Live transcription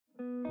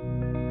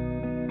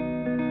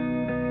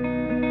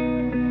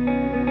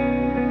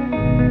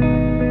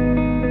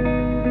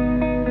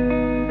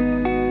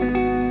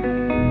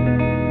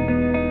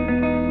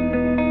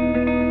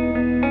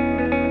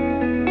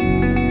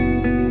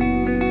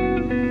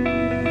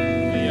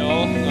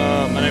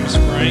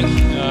is Frank,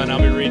 and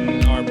I'll be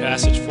reading our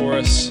passage for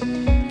us,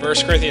 1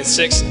 Corinthians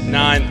 6,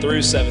 9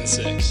 through 7,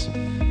 6.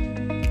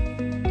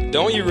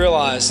 Don't you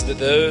realize that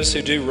those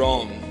who do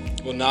wrong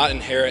will not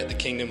inherit the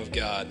kingdom of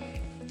God?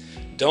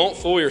 Don't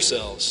fool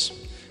yourselves.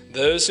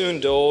 Those who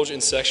indulge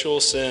in sexual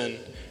sin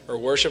or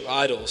worship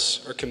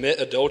idols or commit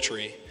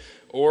adultery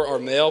or are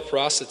male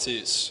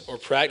prostitutes or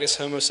practice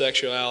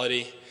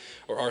homosexuality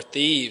or are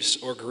thieves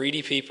or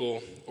greedy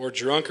people or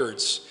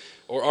drunkards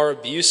or are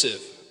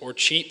abusive or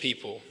cheat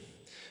people,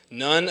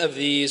 none of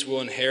these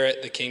will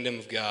inherit the kingdom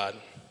of God.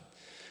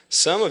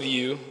 Some of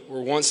you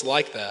were once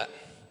like that,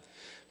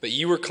 but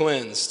you were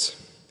cleansed.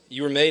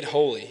 You were made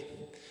holy.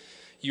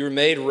 You were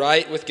made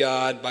right with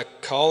God by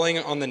calling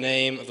on the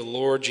name of the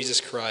Lord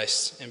Jesus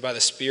Christ and by the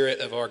Spirit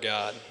of our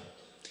God.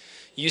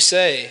 You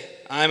say,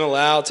 I am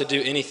allowed to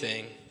do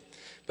anything,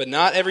 but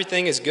not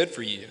everything is good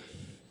for you.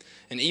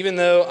 And even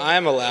though I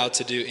am allowed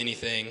to do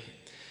anything,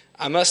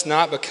 I must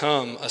not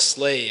become a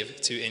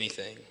slave to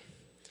anything.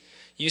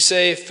 You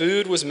say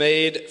food was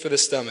made for the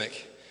stomach,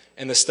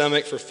 and the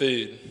stomach for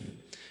food.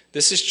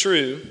 This is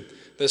true,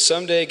 though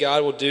someday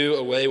God will do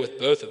away with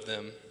both of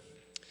them.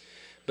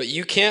 But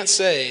you can't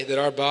say that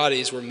our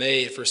bodies were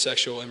made for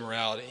sexual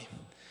immorality.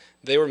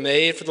 They were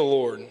made for the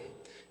Lord, and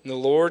the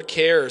Lord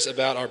cares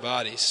about our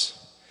bodies.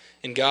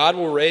 And God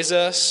will raise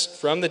us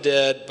from the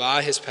dead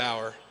by his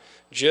power,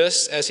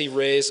 just as he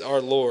raised our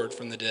Lord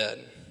from the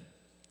dead.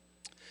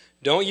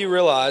 Don't you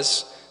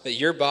realize that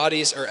your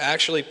bodies are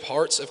actually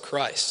parts of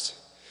Christ?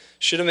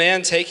 Should a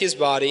man take his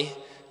body,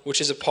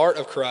 which is a part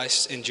of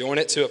Christ, and join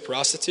it to a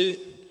prostitute?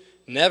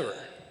 Never.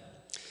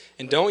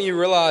 And don't you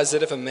realize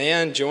that if a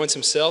man joins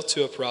himself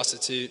to a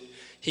prostitute,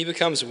 he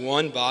becomes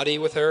one body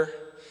with her?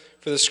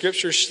 For the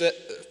scriptures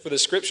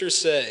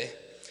say,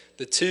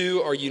 the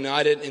two are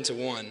united into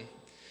one.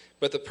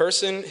 But the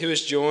person who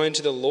is joined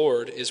to the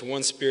Lord is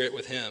one spirit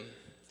with him.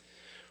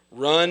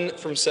 Run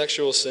from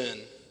sexual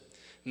sin.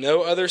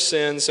 No other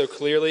sin so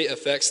clearly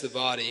affects the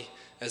body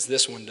as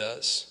this one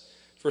does.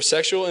 For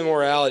sexual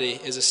immorality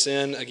is a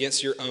sin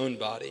against your own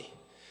body.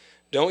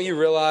 Don't you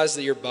realize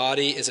that your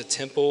body is a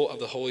temple of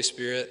the Holy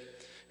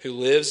Spirit who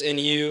lives in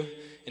you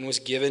and was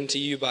given to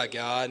you by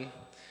God?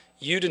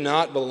 You do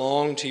not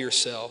belong to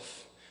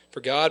yourself, for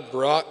God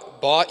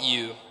bought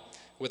you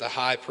with a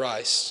high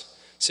price,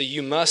 so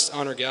you must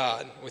honor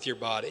God with your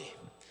body.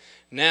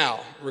 Now,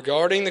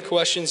 regarding the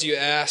questions you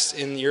asked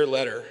in your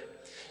letter,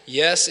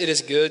 yes, it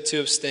is good to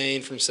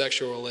abstain from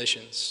sexual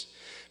relations.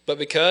 But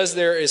because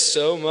there is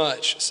so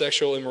much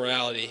sexual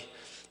immorality,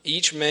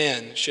 each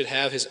man should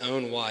have his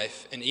own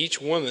wife, and each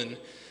woman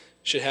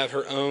should have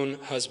her own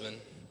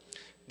husband.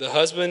 The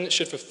husband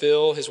should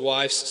fulfill his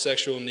wife's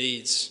sexual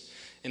needs,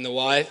 and the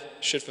wife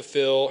should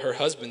fulfill her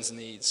husband's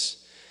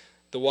needs.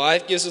 The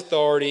wife gives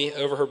authority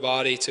over her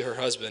body to her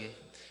husband,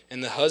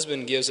 and the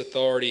husband gives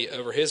authority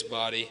over his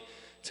body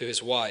to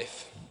his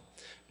wife.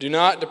 Do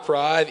not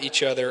deprive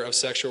each other of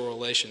sexual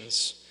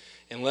relations,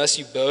 unless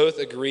you both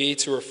agree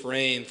to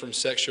refrain from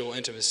sexual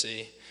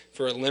intimacy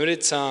for a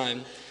limited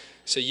time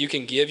so you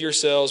can give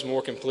yourselves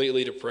more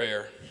completely to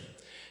prayer.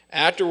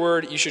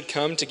 Afterward, you should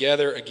come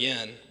together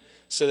again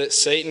so that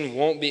Satan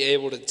won't be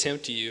able to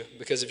tempt you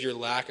because of your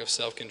lack of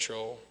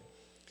self-control.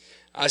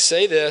 I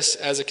say this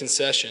as a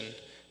concession,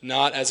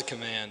 not as a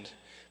command,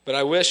 but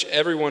I wish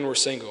everyone were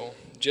single,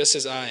 just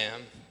as I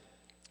am.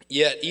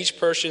 Yet each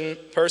person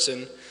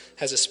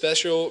has a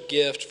special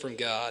gift from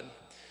God,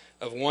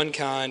 of one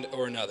kind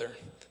or another.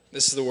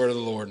 This is the word of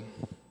the Lord.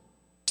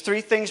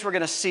 Three things we're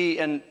going to see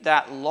in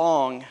that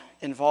long,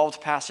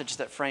 involved passage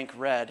that Frank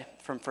read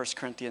from 1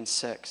 Corinthians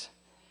 6.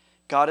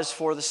 God is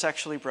for the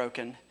sexually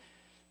broken,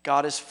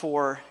 God is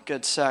for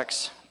good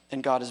sex,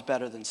 and God is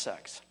better than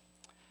sex.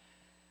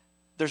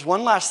 There's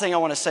one last thing I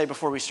want to say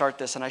before we start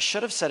this, and I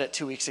should have said it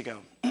 2 weeks ago.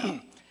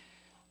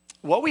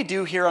 What we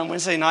do here on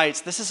Wednesday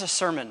nights, this is a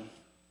sermon.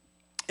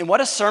 And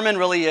what a sermon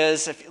really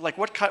is,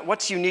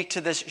 what's unique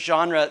to this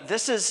genre,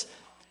 this is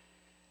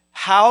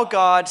how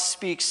God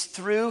speaks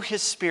through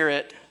his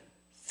Spirit,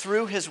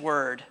 through his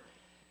word,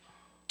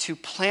 to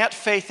plant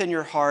faith in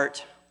your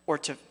heart or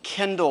to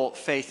kindle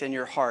faith in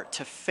your heart,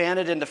 to fan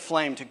it into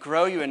flame, to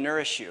grow you and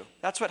nourish you.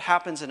 That's what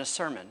happens in a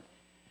sermon.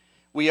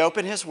 We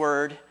open his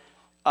word,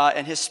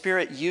 and his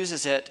Spirit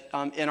uses it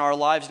in our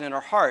lives and in our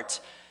hearts.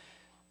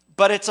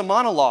 But it's a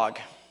monologue,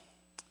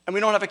 and we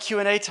don't have a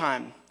Q&A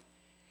time.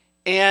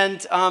 And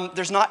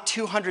there's not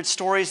 200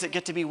 stories that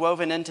get to be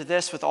woven into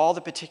this with all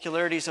the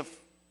particularities of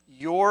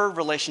your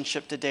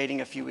relationship to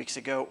dating a few weeks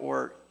ago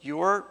or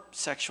your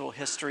sexual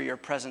history or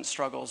present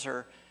struggles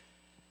or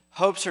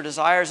hopes or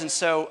desires. And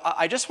so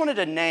I just wanted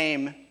to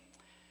name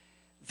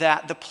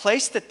that the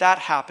place that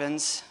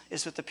happens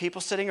is with the people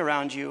sitting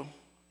around you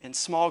in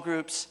small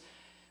groups,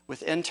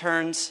 with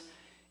interns,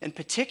 and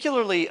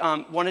particularly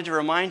wanted to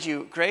remind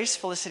you, Grace,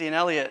 Felicity, and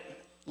Elliot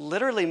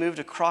literally moved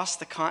across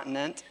the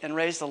continent and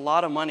raised a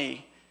lot of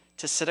money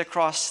to sit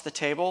across the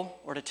table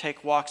or to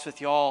take walks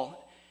with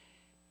y'all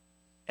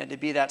and to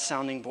be that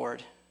sounding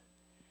board.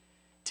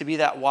 to be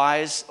that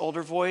wise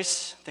older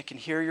voice that can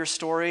hear your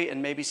story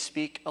and maybe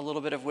speak a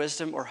little bit of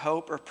wisdom or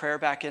hope or prayer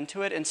back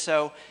into it. And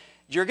so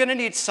you're going to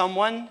need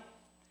someone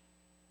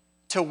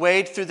to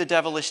wade through the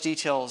devilish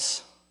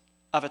details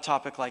of a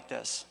topic like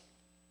this.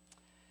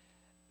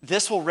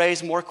 This will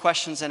raise more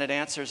questions than it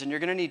answers, and you're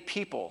going to need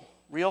people,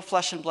 real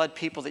flesh and blood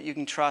people that you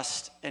can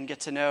trust and get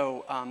to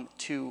know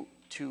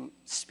to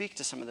speak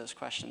to some of those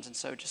questions. And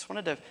so just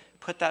wanted to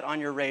put that on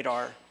your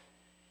radar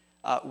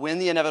when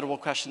the inevitable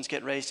questions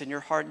get raised in your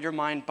heart and your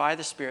mind by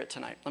the Spirit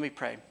tonight. Let me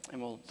pray,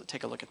 and we'll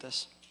take a look at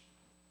this.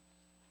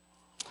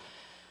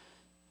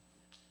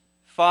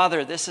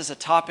 Father, this is a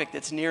topic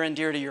that's near and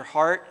dear to your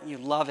heart. You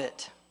love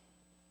it.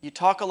 You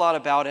talk a lot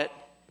about it.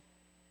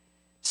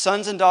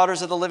 Sons and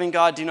daughters of the living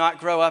God do not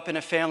grow up in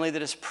a family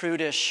that is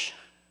prudish.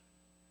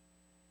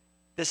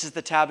 This is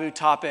the taboo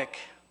topic.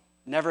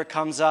 Never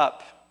comes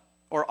up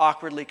or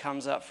awkwardly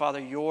comes up. Father,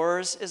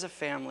 yours is a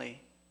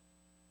family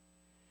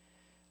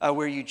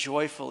where you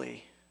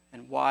joyfully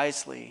and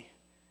wisely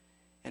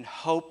and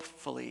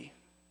hopefully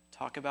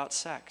talk about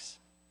sex.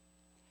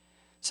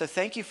 So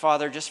thank you,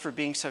 Father, just for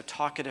being so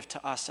talkative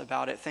to us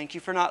about it. Thank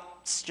you for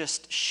not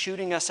just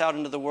shooting us out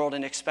into the world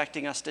and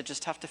expecting us to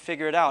just have to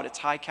figure it out. It's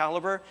high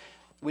caliber.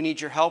 We need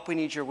your help. We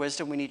need your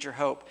wisdom. We need your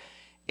hope.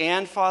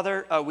 And,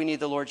 Father, we need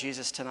the Lord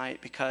Jesus tonight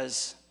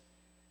because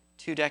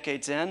 2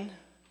 decades in,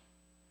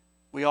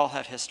 we all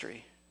have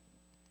history.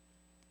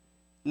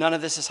 None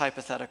of this is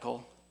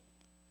hypothetical.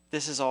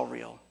 This is all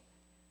real.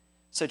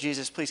 So,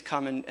 Jesus, please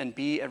come and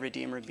be a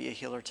redeemer and be a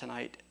healer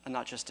tonight, and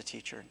not just a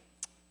teacher.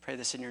 Pray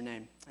this in your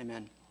name.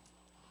 Amen.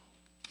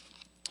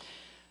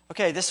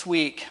 Okay, this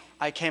week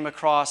I came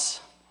across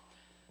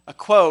a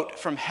quote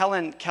from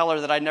Helen Keller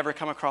that I'd never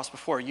come across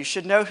before. You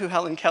should know who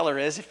Helen Keller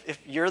is. If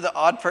you're the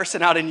odd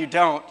person out and you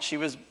don't, she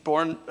was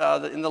born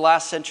in the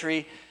last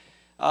century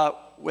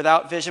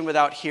without vision,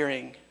 without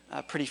hearing.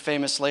 A pretty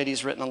famous lady,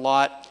 who's written a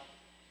lot.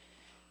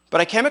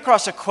 But I came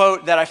across a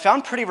quote that I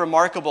found pretty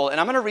remarkable, and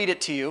I'm going to read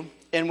it to you.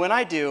 And when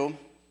I do,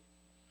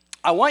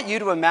 I want you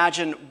to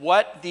imagine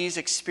what these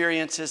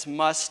experiences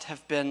must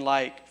have been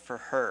like for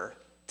her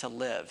to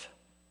live.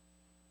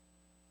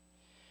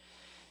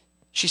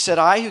 She said,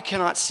 "I, who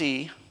cannot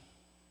see,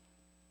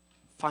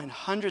 find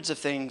hundreds of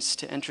things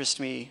to interest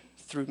me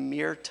through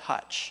mere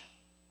touch.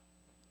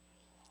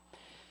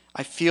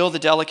 I feel the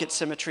delicate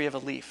symmetry of a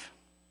leaf.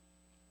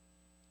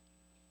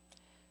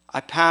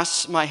 I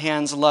pass my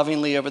hands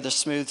lovingly over the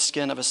smooth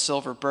skin of a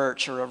silver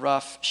birch or a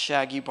rough,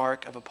 shaggy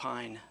bark of a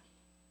pine.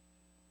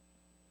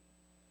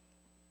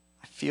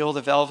 I feel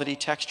the velvety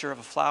texture of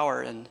a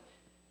flower, and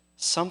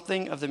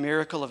something of the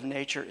miracle of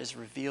nature is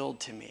revealed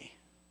to me.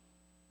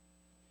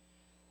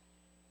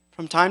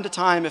 From time to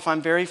time, if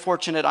I'm very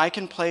fortunate, I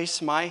can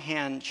place my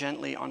hand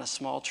gently on a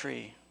small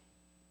tree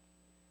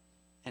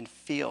and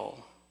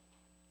feel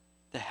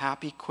the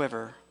happy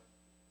quiver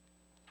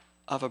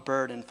of a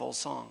bird in full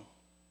song.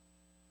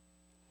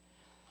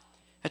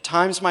 At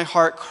times, my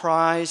heart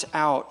cries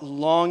out,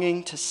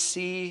 longing to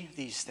see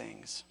these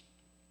things.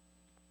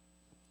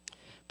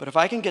 But if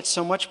I can get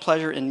so much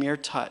pleasure in mere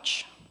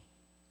touch,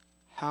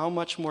 how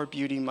much more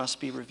beauty must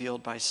be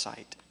revealed by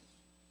sight?"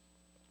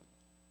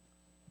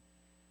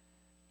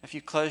 If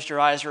you closed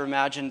your eyes or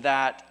imagined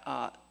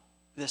that,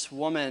 this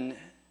woman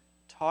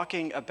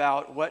talking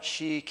about what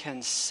she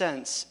can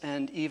sense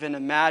and even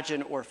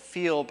imagine or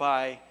feel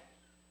by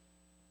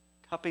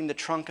cupping the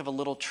trunk of a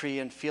little tree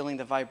and feeling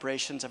the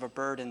vibrations of a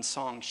bird in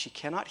song. She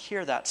cannot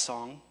hear that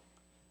song,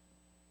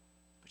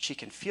 but she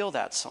can feel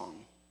that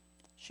song.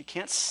 She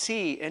can't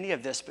see any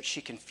of this, but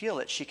she can feel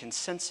it. She can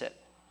sense it.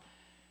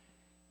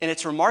 And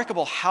it's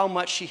remarkable how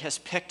much she has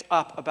picked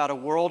up about a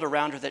world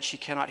around her that she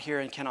cannot hear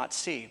and cannot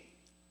see.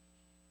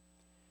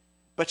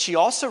 But she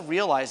also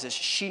realizes,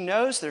 she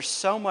knows there's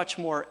so much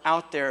more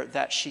out there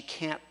that she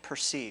can't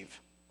perceive,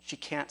 she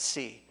can't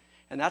see.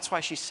 And that's why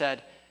she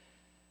said,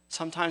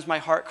 "Sometimes my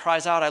heart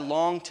cries out, I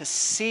long to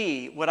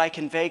see what I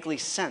can vaguely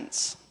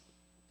sense.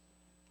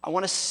 I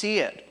want to see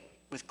it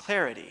with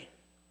clarity.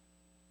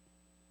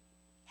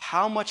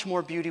 How much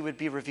more beauty would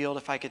be revealed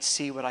if I could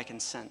see what I can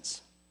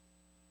sense?"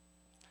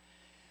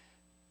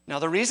 Now,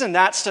 the reason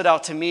that stood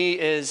out to me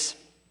is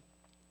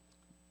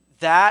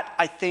that,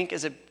 I think,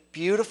 is a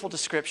beautiful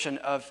description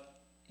of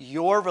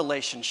your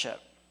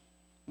relationship,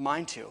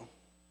 mine too,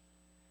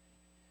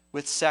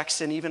 with sex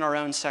and even our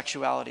own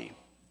sexuality.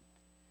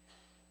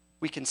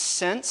 We can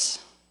sense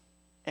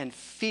and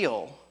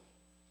feel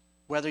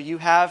whether you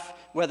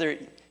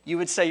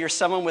would say you're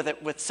someone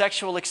with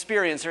sexual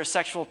experience or a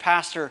sexual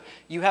pastor.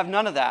 You have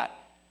none of that.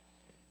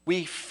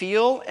 We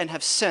feel and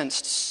have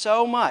sensed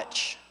so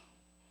much,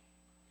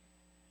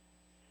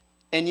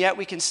 and yet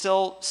we can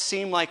still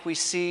seem like we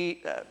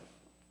see,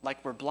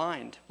 like we're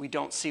blind. We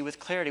don't see with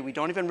clarity. We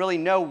don't even really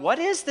know, what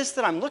is this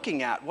that I'm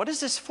looking at? What is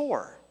this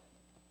for?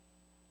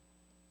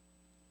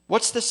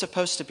 What's this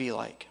supposed to be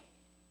like?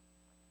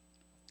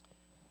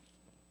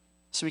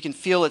 So we can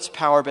feel its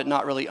power but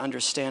not really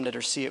understand it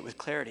or see it with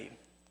clarity.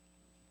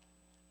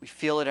 We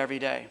feel it every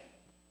day.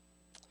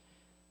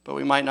 but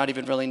we might not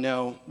even really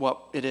know what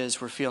it is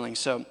we're feeling.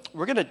 So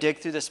we're going to dig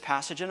through this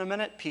passage in a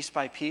minute, piece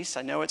by piece.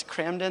 I know it's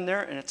crammed in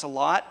there, and it's a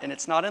lot, and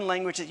it's not in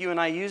language that you and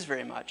I use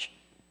very much.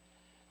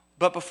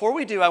 But before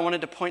we do, I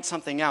wanted to point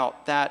something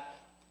out, that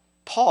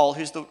Paul,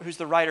 who's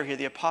the writer here,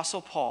 the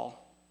Apostle Paul,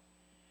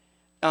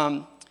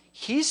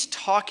 he's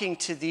talking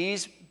to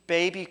these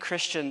baby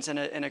Christians in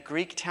a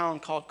Greek town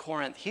called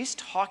Corinth. He's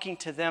talking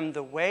to them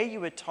the way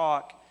you would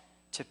talk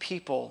to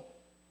people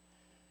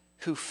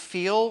who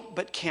feel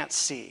but can't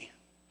see.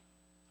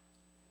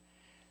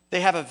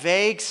 They have a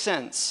vague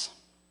sense.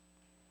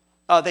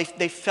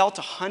 They felt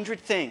 100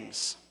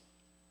 things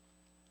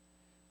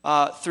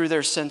through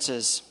their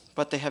senses,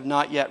 but they have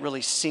not yet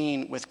really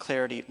seen with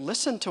clarity.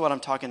 Listen to what I'm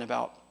talking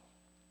about.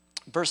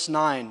 Verse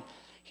 9,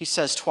 he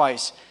says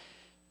twice,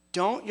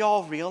 "Don't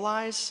y'all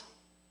realize?"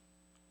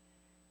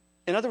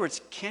 In other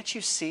words, can't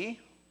you see?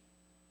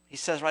 He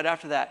says right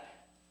after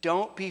that,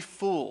 "Don't be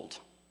fooled."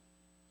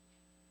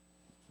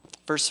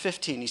 Verse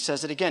 15, he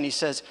says it again. He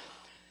says,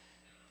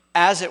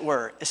 as it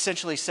were,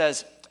 essentially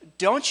says,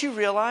 don't you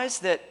realize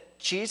that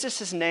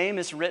Jesus' name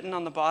is written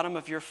on the bottom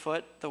of your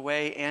foot the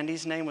way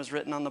Andy's name was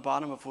written on the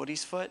bottom of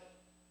Woody's foot?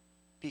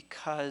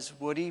 Because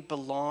Woody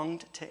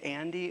belonged to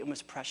Andy and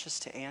was precious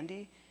to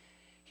Andy.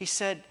 He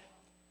said,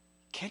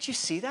 can't you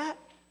see that?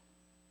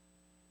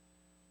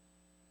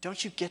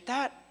 Don't you get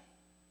that?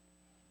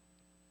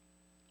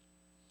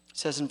 It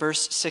says in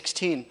verse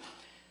 16,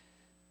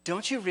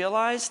 don't you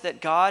realize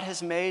that God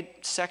has made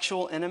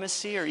sexual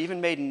intimacy or even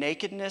made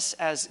nakedness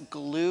as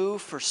glue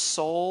for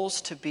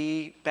souls to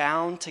be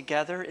bound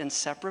together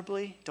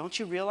inseparably? Don't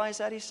you realize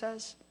that, he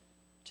says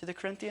to the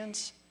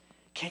Corinthians?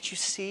 Can't you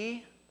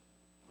see?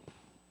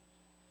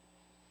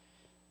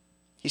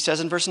 He says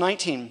in verse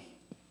 19,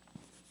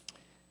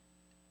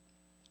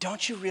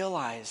 don't you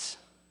realize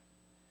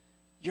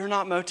you're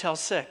not Motel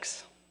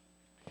 6?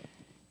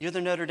 You're the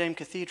Notre Dame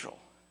Cathedral.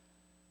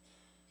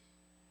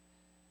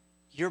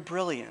 You're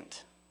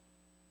brilliant.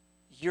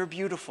 You're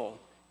beautiful.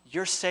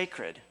 You're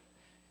sacred.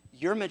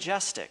 You're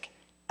majestic.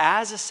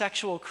 As a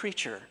sexual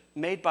creature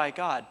made by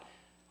God,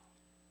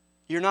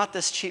 you're not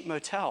this cheap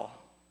motel.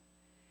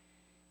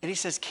 And he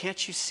says,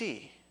 can't you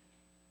see?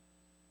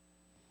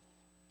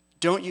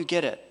 Don't you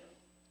get it?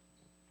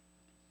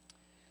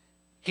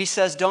 He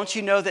says, don't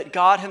you know that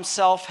God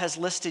himself has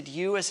listed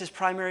you as his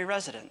primary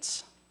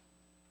residence?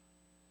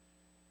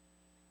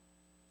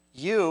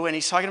 You, and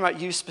he's talking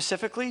about you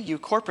specifically, you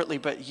corporately,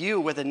 but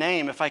you with a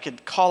name, if I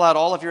could call out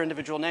all of your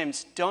individual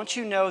names, don't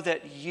you know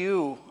that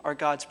you are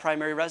God's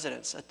primary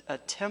residence, a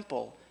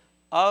temple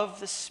of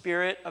the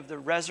Spirit of the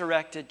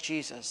resurrected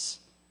Jesus?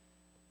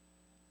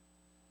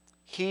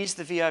 He's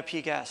the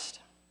VIP guest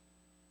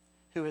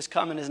who has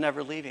come and is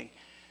never leaving.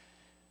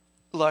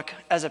 Look,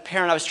 as a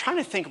parent, I was trying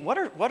to think, what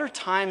are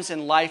times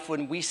in life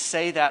when we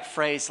say that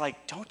phrase,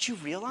 like, don't you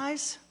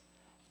realize?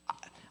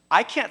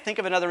 I can't think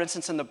of another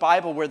instance in the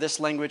Bible where this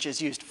language is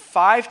used.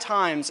 5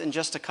 times in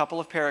just a couple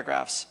of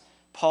paragraphs,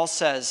 Paul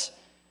says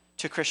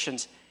to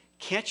Christians,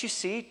 can't you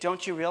see?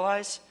 Don't you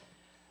realize?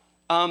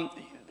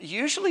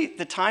 Usually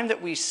the time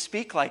that we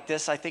speak like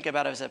this, I think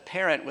about as a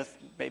parent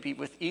maybe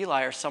with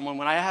Eli or someone,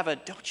 when I have a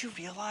don't you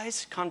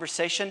realize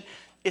conversation,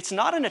 it's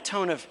not in a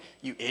tone of,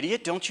 you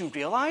idiot, don't you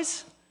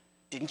realize?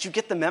 Didn't you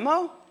get the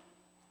memo?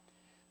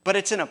 But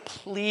it's in a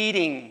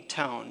pleading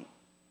tone.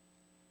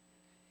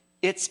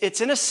 It's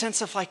in a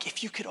sense of like,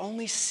 if you could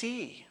only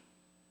see.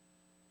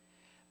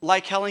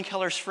 Like Helen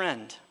Keller's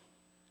friend.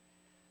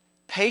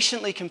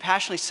 Patiently,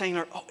 compassionately saying to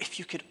her, oh, if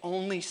you could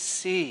only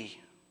see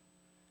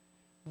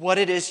what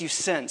it is you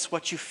sense,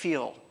 what you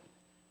feel.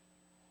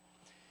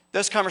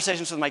 Those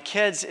conversations with my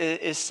kids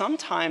is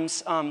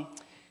sometimes,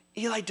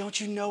 Eli,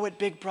 don't you know what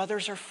big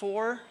brothers are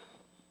for?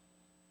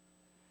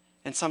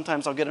 And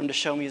sometimes I'll get him to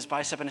show me his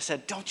bicep and I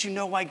said, don't you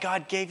know why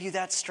God gave you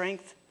that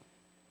strength?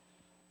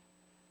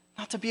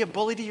 Not to be a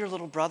bully to your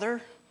little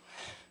brother,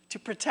 to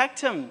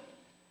protect him,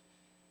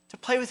 to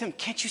play with him.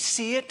 Can't you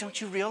see it?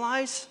 Don't you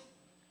realize?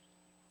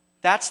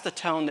 That's the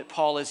tone that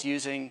Paul is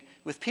using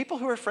with people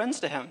who are friends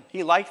to him.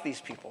 He liked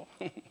these people.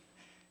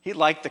 He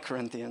liked the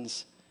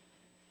Corinthians.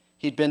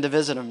 He'd been to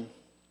visit them.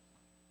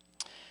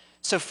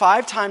 So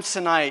 5 times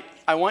tonight,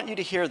 I want you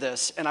to hear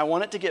this, and I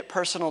want it to get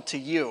personal to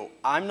you.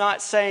 I'm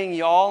not saying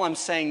y'all, I'm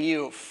saying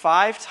you.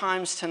 5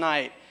 times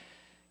tonight,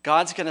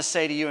 God's going to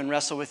say to you and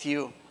wrestle with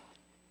you,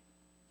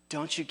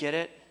 don't you get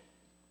it?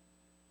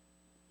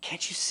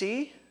 Can't you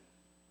see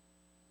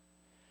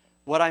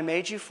what I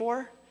made you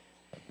for?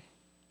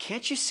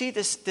 Can't you see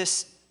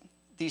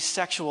these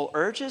sexual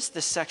urges,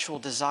 this sexual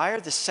desire,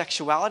 this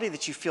sexuality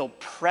that you feel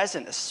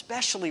present,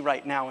 especially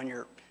right now in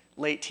your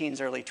late teens,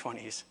 early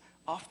 20s?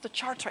 Off the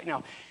charts right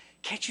now.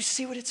 Can't you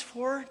see what it's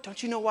for?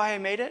 Don't you know why I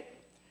made it?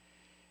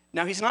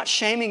 Now, he's not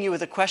shaming you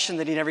with a question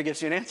that he never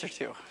gives you an answer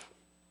to.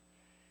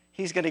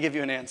 He's going to give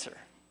you an answer.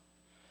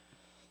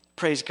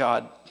 Praise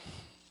God.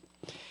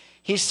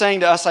 He's saying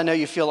to us, I know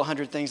you feel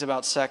 100 things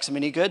about sex,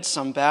 many good,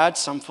 some bad,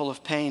 some full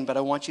of pain, but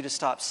I want you to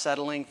stop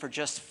settling for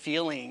just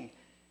feeling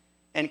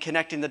and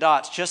connecting the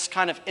dots, just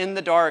kind of in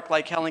the dark,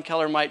 like Helen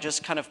Keller might,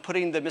 just kind of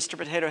putting the Mr.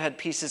 Potato Head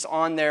pieces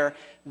on there,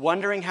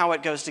 wondering how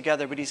it goes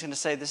together. But he's going to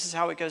say, this is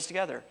how it goes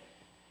together.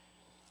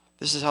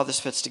 This is how this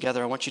fits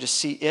together. I want you to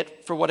see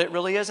it for what it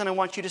really is, and I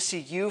want you to see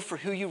you for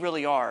who you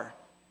really are.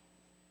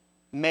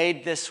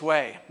 Made this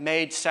way,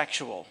 made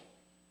sexual,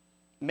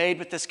 made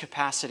with this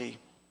capacity.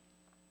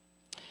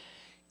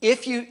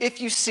 If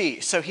you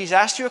see, so he's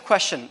asked you a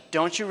question,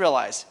 don't you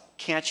realize,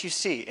 can't you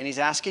see? And he's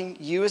asking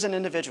you as an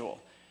individual,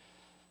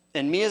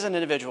 and me as an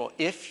individual,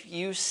 if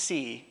you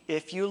see,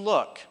 if you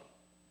look,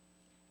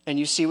 and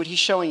you see what he's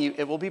showing you,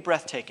 it will be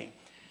breathtaking.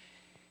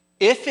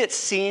 If it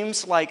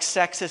seems like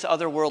sex is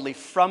otherworldly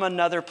from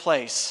another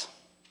place,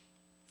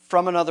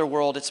 from another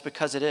world, it's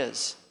because it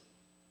is.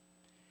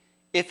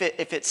 If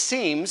it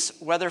seems,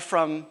 whether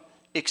from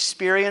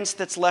experience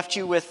that's left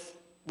you with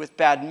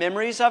bad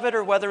memories of it,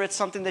 or whether it's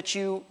something that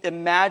you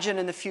imagine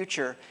in the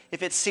future,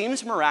 if it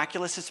seems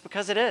miraculous, it's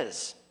because it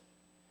is.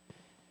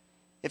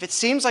 If it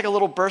seems like a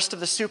little burst of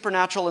the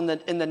supernatural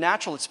in the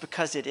natural, it's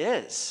because it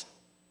is.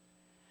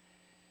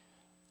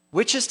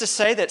 Which is to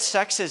say that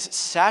sex is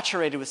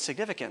saturated with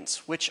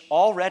significance, which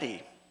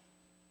already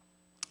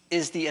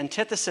is the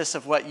antithesis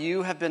of what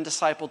you have been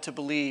discipled to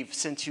believe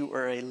since you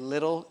were a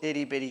little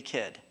itty-bitty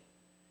kid.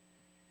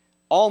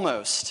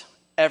 Almost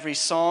every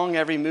song,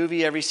 every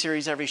movie, every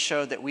series, every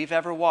show that we've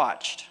ever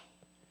watched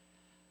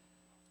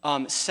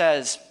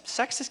says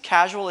sex is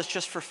casual, it's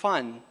just for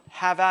fun.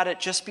 Have at it,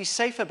 just be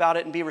safe about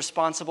it and be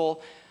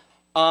responsible.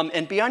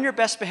 And be on your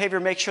best behavior,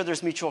 make sure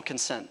there's mutual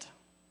consent.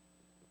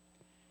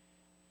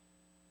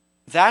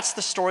 That's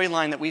the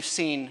storyline that we've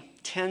seen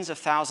tens of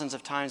thousands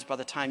of times by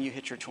the time you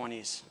hit your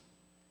 20s.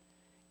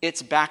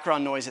 It's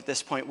background noise at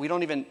this point. We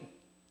don't even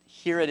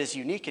hear it as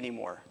unique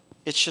anymore.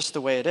 It's just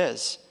the way it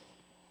is.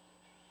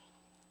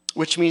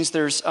 Which means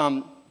there's a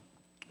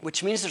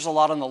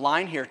lot on the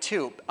line here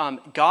too.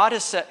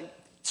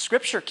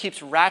 Scripture keeps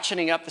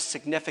ratcheting up the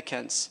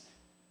significance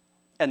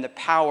and the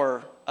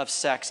power of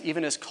sex,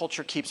 even as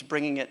culture keeps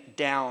bringing it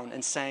down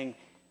and saying,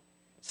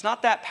 it's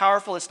not that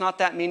powerful, it's not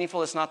that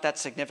meaningful, it's not that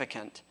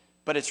significant,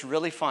 but it's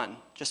really fun.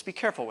 Just be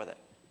careful with it.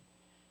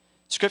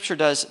 Scripture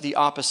does the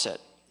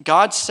opposite.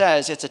 God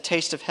says it's a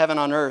taste of heaven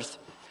on earth,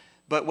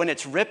 but when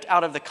it's ripped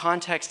out of the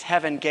context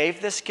heaven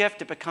gave this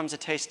gift, it becomes a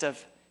taste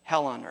of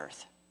hell on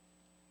earth.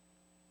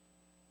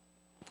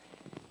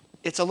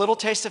 It's a little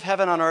taste of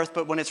heaven on earth,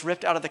 but when it's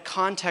ripped out of the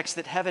context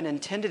that heaven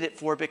intended it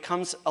for, it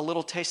becomes a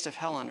little taste of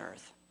hell on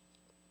earth.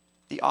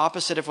 The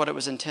opposite of what it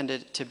was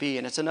intended to be.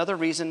 And it's another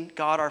reason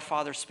God our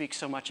Father speaks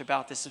so much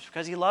about this, is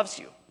because he loves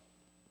you.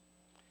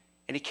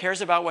 And he cares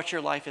about what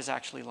your life is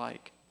actually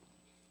like.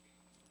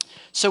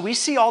 So we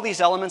see all these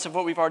elements of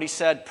what we've already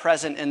said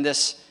present in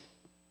this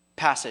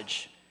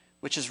passage,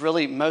 which is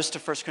really most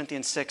of 1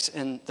 Corinthians 6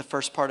 in the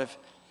first part of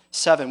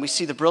 7. We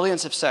see the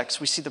brilliance of sex.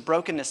 We see the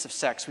brokenness of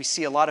sex. We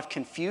see a lot of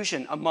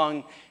confusion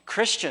among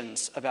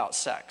Christians about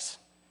sex.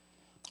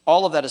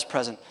 All of that is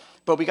present.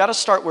 But we got to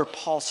start where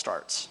Paul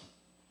starts.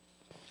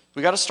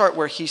 We got to start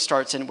where he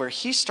starts. And where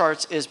he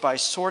starts is by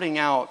sorting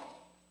out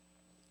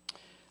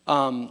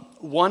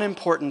one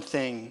important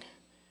thing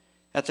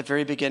at the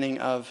very beginning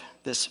of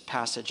this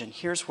passage. And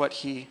here's what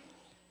he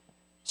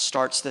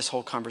starts this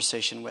whole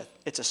conversation with.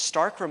 It's a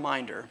stark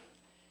reminder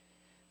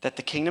that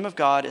the kingdom of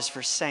God is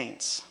for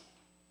saints,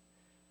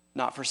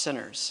 not for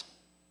sinners.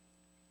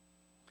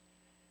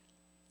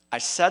 I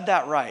said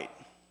that right.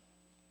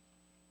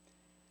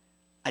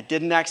 I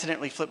didn't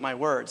accidentally flip my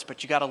words,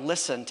 but you got to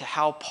listen to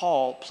how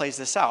Paul plays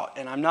this out.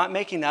 And I'm not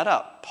making that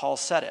up. Paul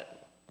said it.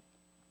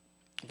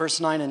 Verse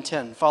 9 and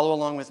 10. Follow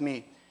along with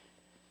me.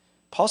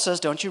 Paul says,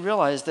 don't you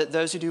realize that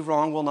those who do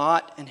wrong will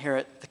not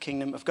inherit the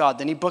kingdom of God?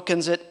 Then he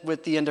bookends it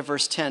with the end of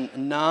verse 10.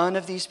 None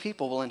of these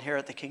people will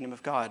inherit the kingdom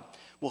of God.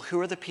 Well, who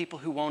are the people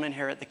who won't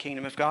inherit the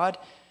kingdom of God?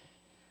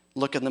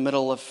 Look in the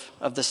middle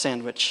of the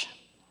sandwich.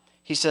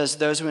 He says,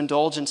 those who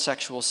indulge in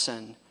sexual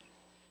sin,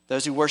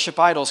 those who worship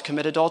idols,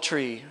 commit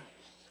adultery,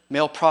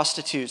 male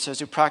prostitutes, those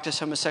who practice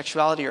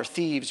homosexuality are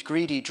thieves,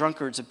 greedy,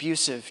 drunkards,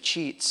 abusive,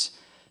 cheats.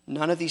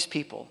 None of these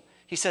people.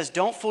 He says,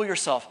 don't fool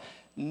yourself.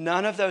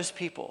 None of those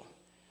people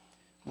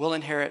will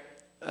inherit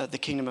the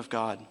kingdom of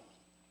God.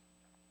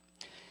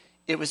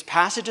 It was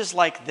passages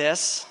like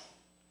this.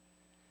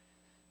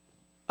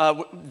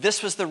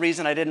 This was the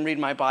reason I didn't read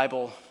my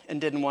Bible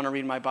and didn't want to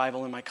read my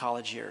Bible in my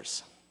college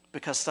years,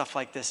 because stuff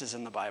like this is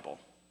in the Bible.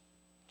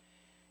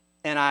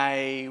 And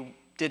I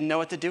didn't know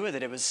what to do with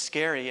it. It was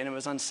scary and it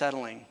was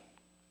unsettling.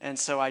 And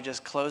so I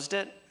just closed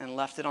it and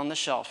left it on the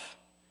shelf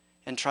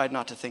and tried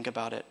not to think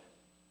about it.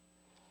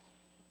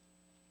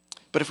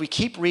 But if we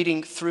keep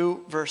reading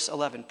through verse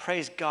 11,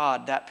 praise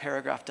God, that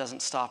paragraph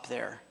doesn't stop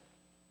there.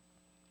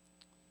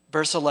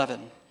 Verse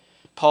 11,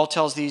 Paul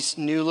tells these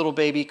new little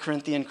baby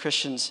Corinthian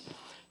Christians,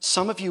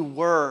 some of you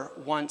were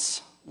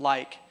once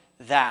like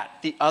that.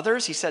 The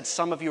others, he said,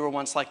 some of you were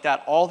once like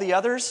that. All the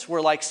others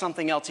were like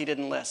something else he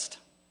didn't list.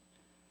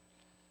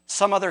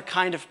 Some other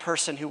kind of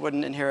person who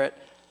wouldn't inherit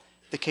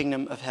the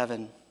kingdom of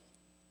heaven.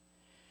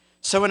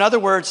 So in other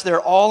words, they're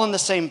all in the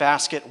same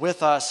basket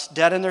with us,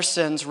 dead in their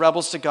sins,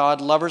 rebels to God,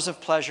 lovers of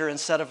pleasure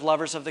instead of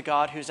lovers of the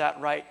God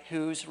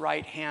whose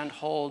right hand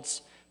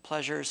holds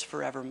pleasures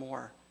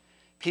forevermore.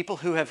 People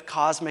who have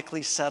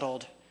cosmically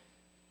settled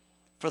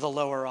for the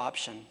lower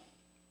option.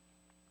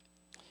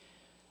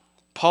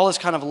 Paul is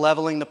kind of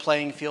leveling the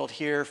playing field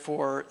here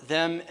for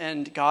them,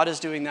 and God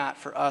is doing that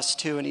for us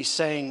too. And he's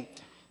saying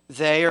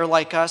they are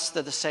like us.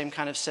 They're the same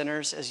kind of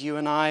sinners as you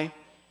and I.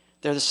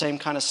 They're the same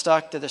kind of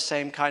stuck. They're the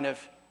same kind of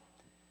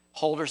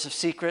holders of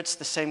secrets,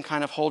 the same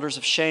kind of holders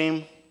of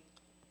shame.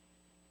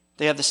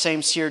 They have the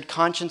same seared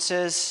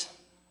consciences.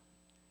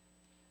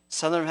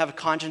 Some of them have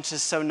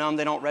consciences so numb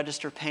they don't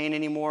register pain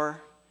anymore.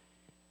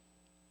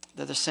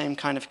 They're the same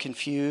kind of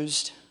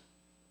confused.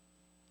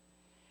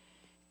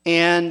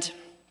 And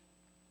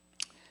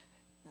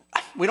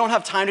we don't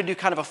have time to do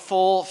kind of a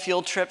full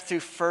field trip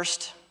through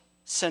first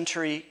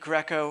century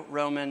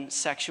Greco-Roman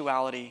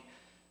sexuality,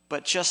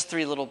 but just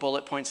 3 little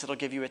bullet points that'll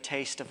give you a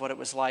taste of what it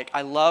was like.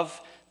 I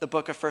love the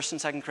book of 1st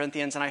and 2nd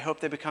Corinthians, and I hope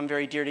they become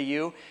very dear to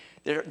you.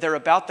 They're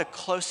about the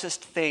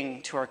closest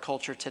thing to our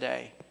culture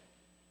today.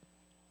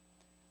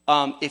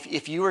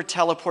 If you were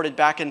teleported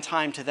back in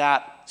time to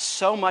that,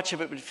 so much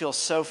of it would feel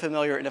so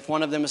familiar. And if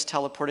one of them was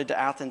teleported to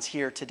Athens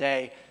here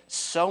today,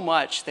 so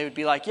much they would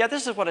be like, yeah,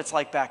 this is what it's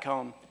like back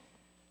home,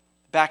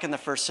 back in the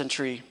 1st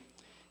century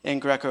in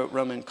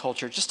Greco-Roman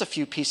culture. Just a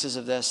few pieces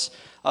of this,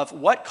 of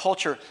what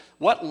culture,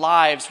 what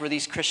lives were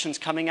these Christians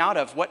coming out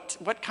of?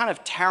 What kind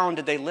of town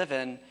did they live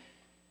in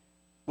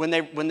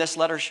when this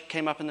letter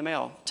came up in the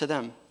mail to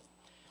them?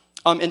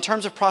 In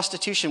terms of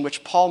prostitution,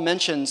 which Paul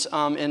mentions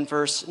in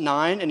verse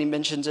 9, and he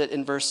mentions it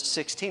in verse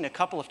 16 a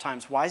couple of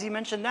times. Why does he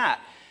mention that?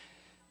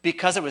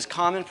 Because it was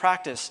common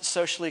practice,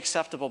 socially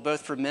acceptable,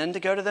 both for men to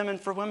go to them and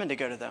for women to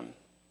go to them.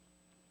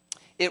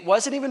 It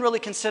wasn't even really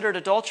considered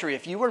adultery.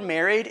 If you were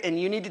married and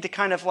you needed to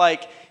kind of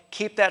like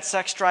keep that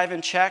sex drive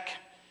in check,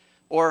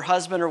 or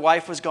husband or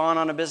wife was gone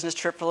on a business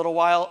trip for a little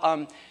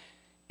while,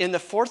 in the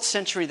 4th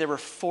century, there were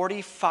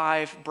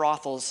 45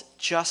 brothels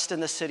just in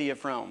the city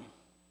of Rome.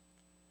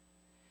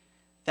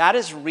 That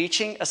is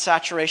reaching a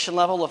saturation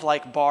level of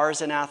like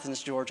bars in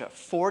Athens, Georgia.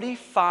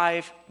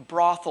 45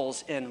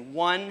 brothels in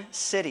one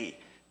city.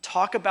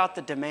 Talk about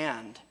the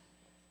demand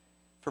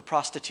for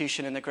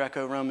prostitution in the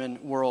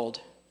Greco-Roman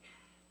world.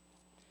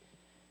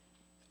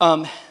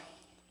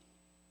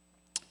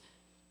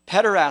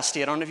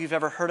 Pederasty, I don't know if you've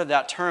ever heard of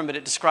that term, but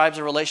it describes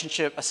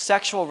a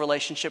sexual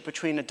relationship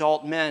between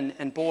adult men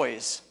and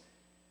boys.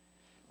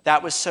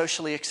 That was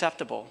socially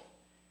acceptable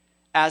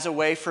as a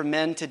way for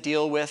men to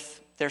deal with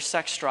their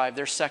sex drive,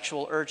 their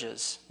sexual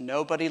urges.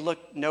 Nobody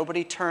looked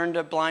down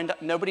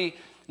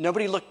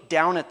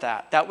at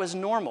that. That was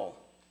normal.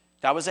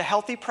 That was a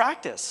healthy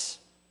practice.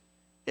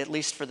 At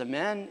least for the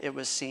men, it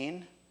was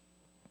seen.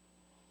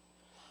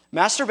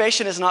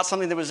 Masturbation is not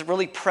something that was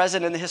really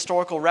present in the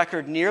historical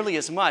record nearly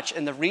as much.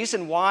 And the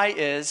reason why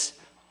is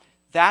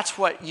that's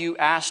what you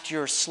asked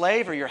your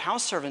slave or your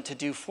house servant to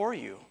do for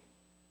you.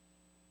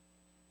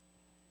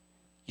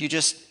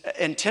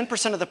 And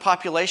 10% of the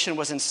population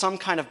was in some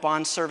kind of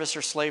bond service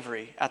or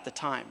slavery at the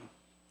time.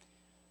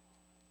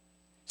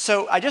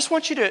 So I just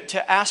want you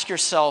to ask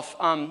yourself,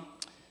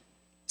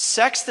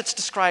 sex that's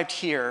described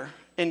here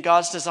in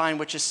God's design,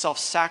 which is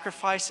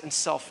self-sacrifice and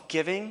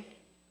self-giving,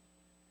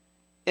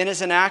 and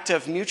is an act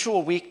of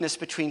mutual weakness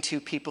between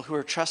two people who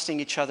are trusting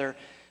each other,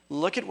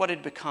 look at what it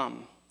had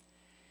become.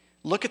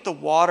 Look at the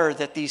water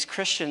that these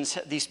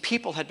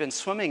people had been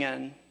swimming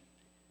in.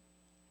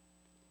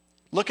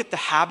 Look at the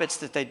habits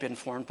that they'd been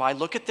formed by.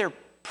 Look at their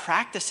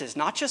practices,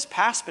 not just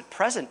past, but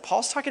present.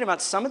 Paul's talking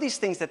about some of these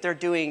things that they're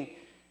doing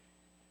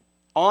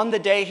on the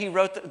day he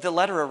wrote the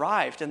letter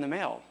arrived in the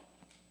mail.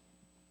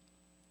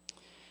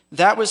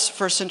 That was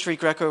first century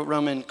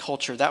Greco-Roman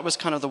culture. That was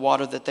kind of the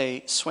water that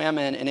they swam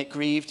in, and it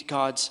grieved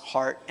God's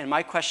heart. And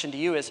my question to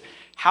you is,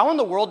 how in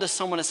the world does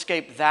someone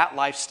escape that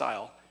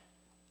lifestyle,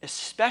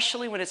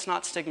 especially when it's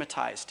not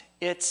stigmatized?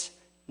 It's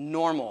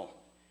normal.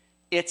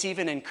 It's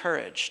even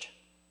encouraged.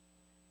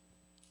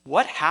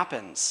 What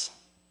happens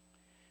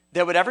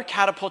that would ever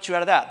catapult you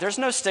out of that? There's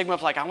no stigma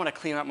of like, I want to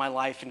clean up my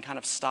life and kind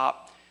of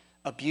stop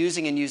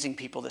abusing and using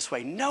people this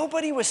way.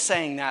 Nobody was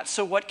saying that.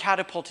 So what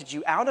catapulted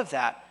you out of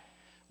that?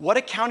 What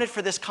accounted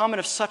for this comment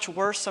of such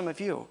were some of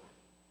you?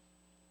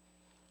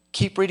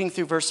 Keep reading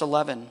through verse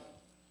 11.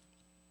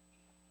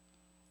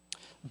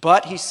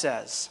 But he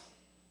says,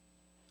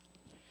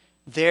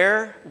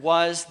 there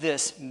was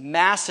this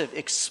massive,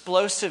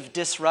 explosive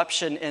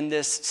disruption in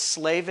this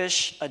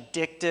slavish,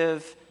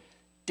 addictive,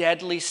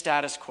 deadly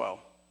status quo.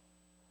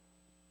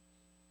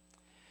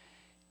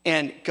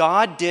 And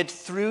God did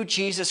through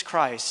Jesus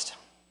Christ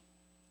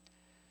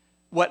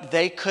what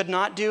they could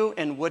not do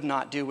and would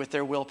not do with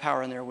their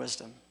willpower and their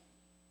wisdom.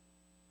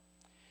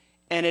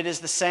 And it is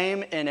the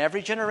same in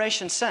every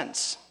generation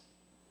since.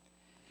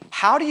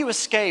 How do you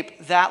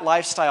escape that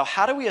lifestyle?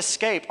 How do we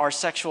escape our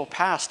sexual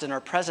past and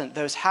our present,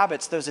 those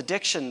habits, those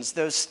addictions,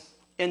 those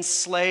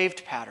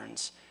enslaved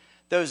patterns,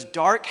 those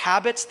dark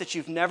habits that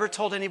you've never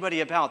told anybody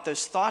about,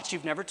 those thoughts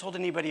you've never told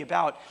anybody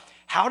about?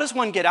 How does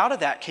one get out of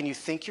that? Can you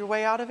think your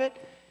way out of it?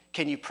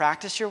 Can you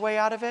practice your way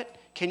out of it?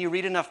 Can you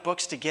read enough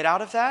books to get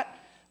out of that?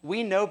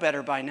 We know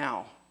better by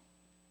now.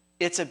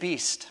 It's a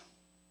beast.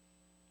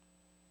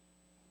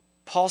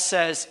 Paul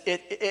says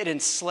it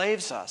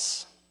enslaves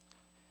us.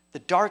 The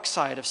dark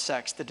side of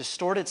sex, the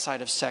distorted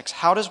side of sex.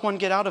 How does one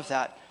get out of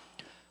that?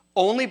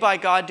 Only by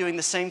God doing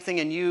the same thing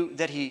in you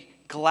that he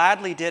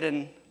gladly did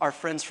in our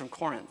friends from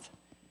Corinth.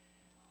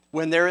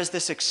 When there is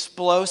this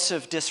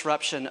explosive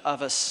disruption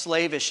of a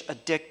slavish,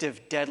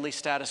 addictive, deadly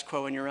status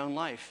quo in your own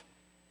life,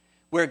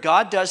 where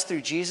God does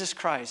through Jesus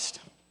Christ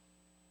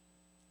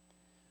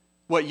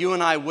what you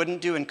and I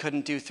wouldn't do and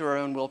couldn't do through our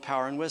own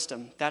willpower and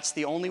wisdom. That's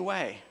the only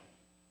way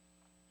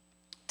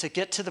to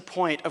get to the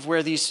point of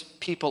where these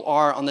people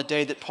are on the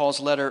day that Paul's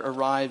letter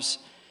arrives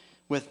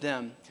with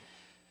them.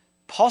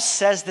 Paul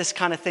says this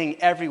kind of thing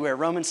everywhere.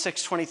 Romans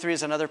 6:23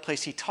 is another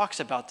place he talks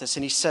about this,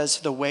 and he says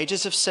the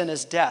wages of sin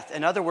is death.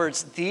 In other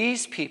words,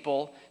 these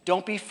people,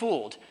 don't be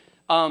fooled,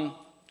 don't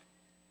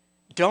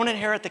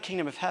inherit the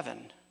kingdom of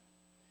heaven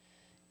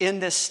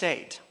in this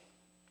state,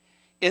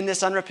 in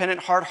this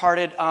unrepentant,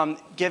 hard-hearted,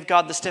 give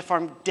God the stiff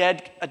arm,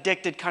 dead,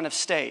 addicted kind of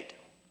state.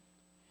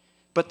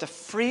 But the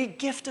free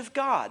gift of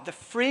God,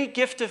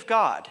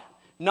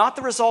 not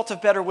the result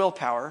of better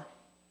willpower,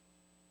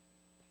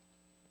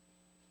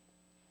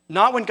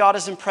 not when God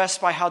is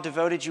impressed by how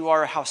devoted you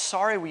are or how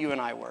sorry you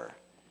and I were,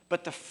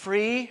 but the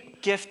free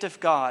gift of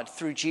God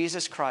through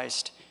Jesus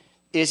Christ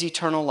is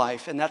eternal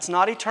life. And that's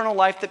not eternal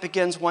life that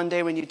begins one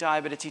day when you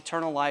die, but it's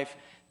eternal life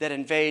that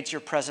invades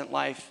your present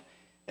life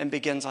and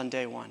begins on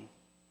day one.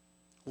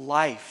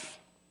 Life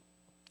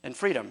and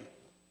freedom.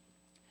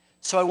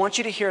 So I want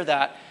you to hear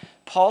that.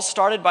 Paul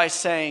started by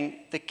saying,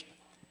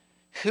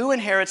 who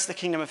inherits the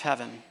kingdom of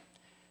heaven?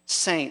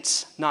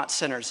 Saints, not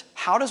sinners.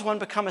 How does one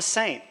become a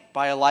saint?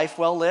 By a life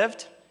well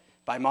lived?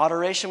 By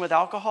moderation with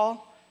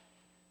alcohol?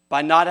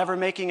 By not ever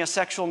making a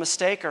sexual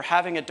mistake or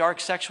having a dark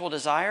sexual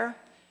desire?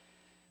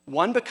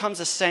 One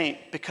becomes a saint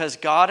because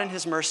God in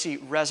his mercy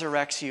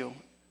resurrects you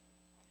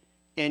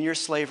in your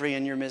slavery,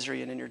 in your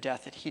misery, and in your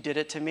death. He did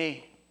it to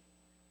me.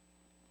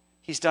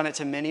 He's done it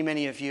to many,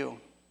 many of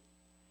you.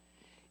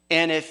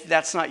 And if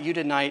that's not you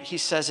tonight, he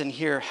says in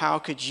here, how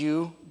could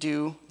you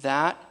do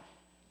that?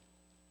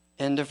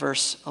 End of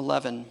verse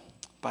 11.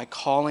 By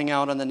calling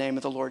out on the name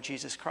of the Lord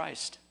Jesus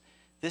Christ.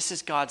 This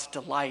is God's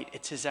delight.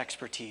 It's his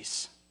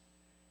expertise.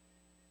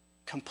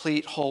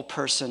 Complete,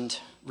 whole-personed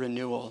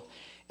renewal.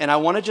 And I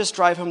want to just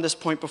drive home this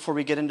point before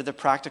we get into the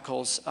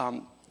practicals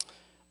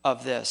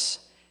of this.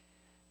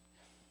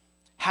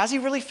 Has he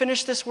really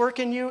finished this work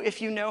in you if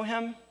you know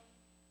him?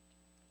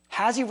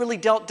 Has he really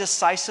dealt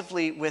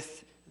decisively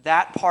with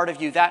that part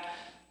of you? That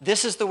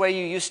this is the way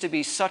you used to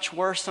be, such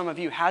were some of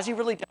you. Has he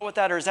really dealt with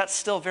that, or is that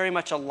still very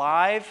much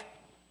alive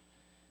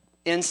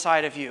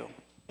inside of you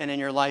and in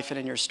your life and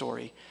in your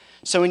story?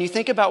 So when you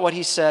think about what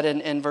he said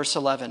in verse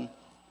 11,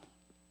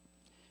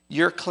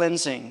 your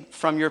cleansing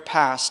from your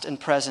past and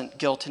present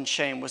guilt and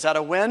shame, was that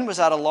a win? Was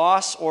that a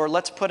loss? Or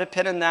let's put a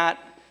pin in that,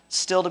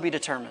 still to be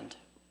determined.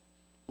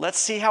 Let's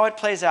see how it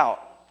plays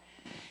out.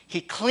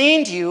 He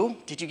cleaned you.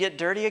 Did you get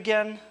dirty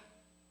again?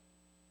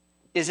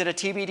 Is it a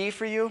TBD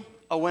for you?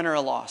 A win or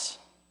a loss?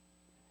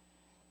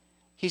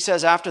 He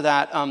says after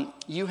that,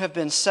 you have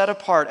been set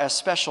apart as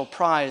special,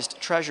 prized,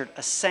 treasured,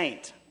 a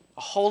saint,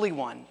 a holy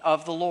one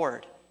of the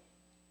Lord.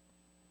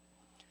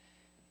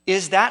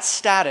 Is that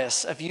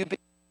status of you being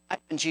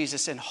in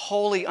Jesus and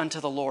holy unto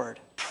the Lord,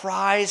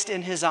 prized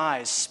in his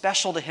eyes,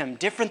 special to him,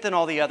 different than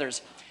all the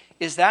others,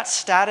 is that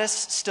status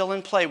still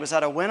in play? Was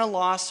that a win, a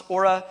loss,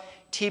 or a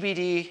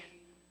TBD,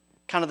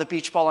 kind of the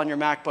beach ball on your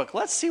MacBook?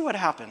 Let's see what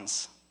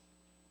happens.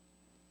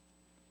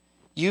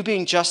 You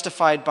being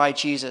justified by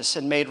Jesus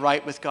and made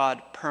right with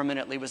God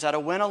permanently. Was that a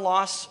win, a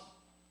loss?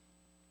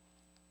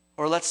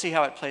 Or let's see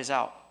how it plays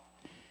out.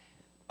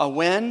 A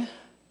win,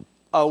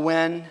 a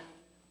win,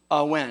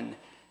 a win.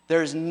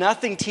 There's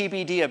nothing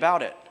TBD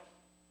about it.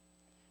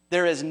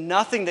 There is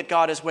nothing that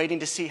God is waiting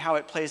to see how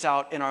it plays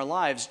out in our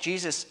lives.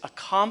 Jesus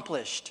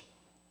accomplished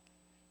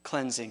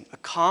cleansing,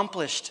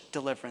 accomplished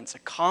deliverance,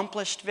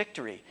 accomplished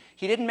victory.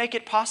 He didn't make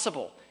it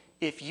possible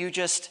if you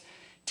just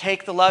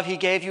take the love he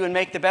gave you and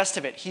make the best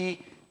of it.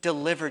 He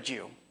delivered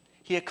you.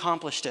 He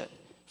accomplished it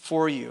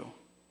for you.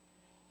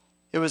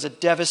 It was a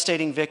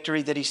devastating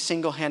victory that he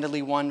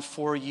single-handedly won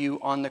for you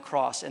on the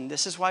cross. And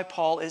this is why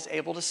Paul is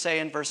able to say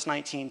in verse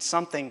 19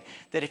 something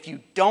that if you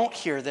don't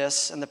hear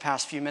this in the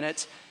past few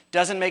minutes,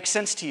 doesn't make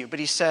sense to you. But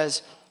he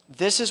says,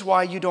 this is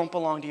why you don't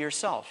belong to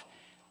yourself.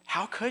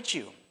 How could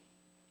you?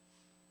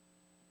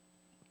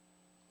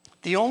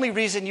 The only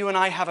reason you and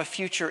I have a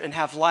future and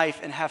have life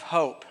and have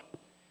hope,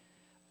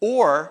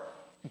 or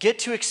get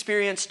to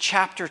experience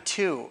chapter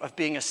 2 of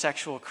being a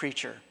sexual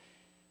creature,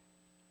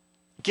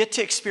 get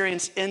to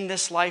experience in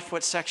this life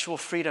what sexual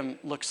freedom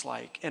looks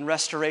like, and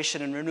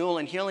restoration and renewal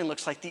and healing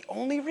looks like, the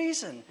only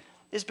reason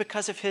is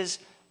because of his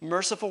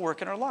merciful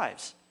work in our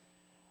lives.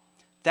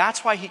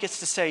 That's why he gets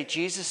to say,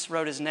 Jesus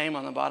wrote his name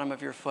on the bottom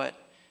of your foot,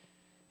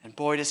 and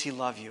boy, does he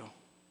love you.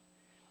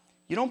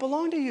 You don't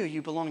belong to you,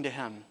 you belong to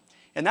him.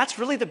 And that's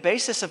really the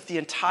basis of the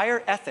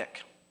entire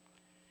ethic,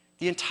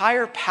 the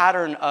entire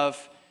pattern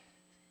of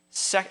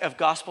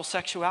gospel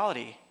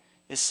sexuality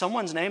is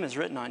someone's name is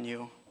written on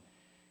you.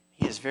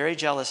 He is very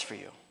jealous for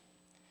you,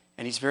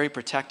 and he's very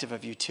protective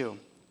of you too.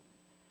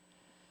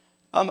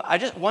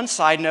 One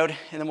side note,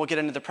 and then we'll get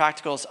into the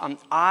practicals.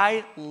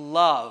 I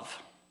love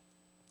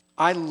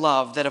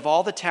that of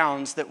all the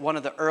towns that one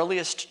of the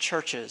earliest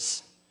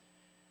churches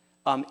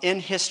in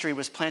history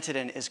was planted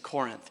in is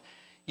Corinth.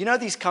 You know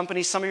these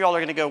companies, some of y'all are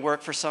going to go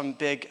work for some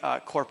big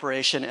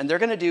corporation, and they're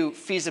going to do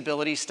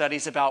feasibility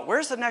studies about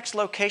where's the next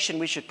location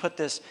we should put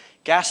this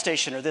gas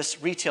station or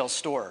this retail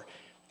store.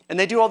 And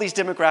they do all these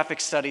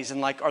demographic studies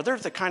and are there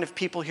the kind of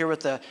people here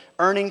with the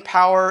earning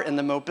power and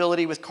the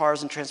mobility with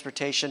cars and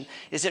transportation?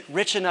 Is it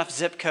rich enough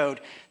zip code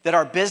that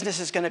our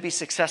business is going to be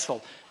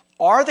successful?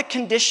 Are the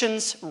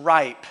conditions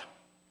ripe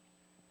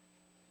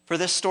for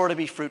this store to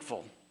be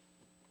fruitful?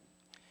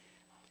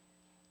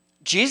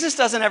 Jesus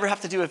doesn't ever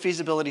have to do a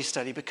feasibility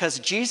study because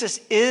Jesus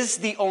is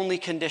the only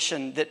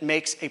condition that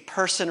makes a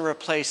person or a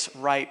place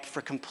ripe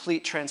for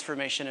complete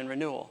transformation and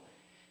renewal.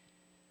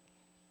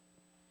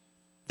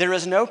 There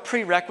is no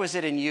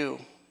prerequisite in you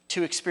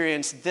to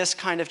experience this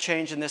kind of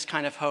change and this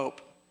kind of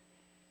hope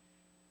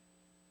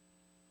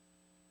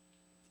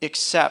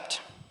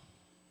except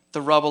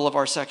the rubble of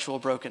our sexual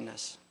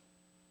brokenness.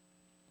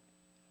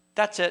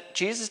 That's it.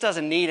 Jesus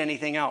doesn't need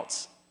anything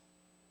else.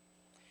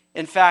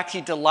 In fact,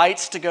 he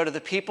delights to go to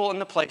the people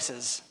and the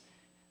places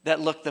that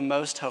look the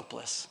most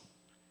hopeless.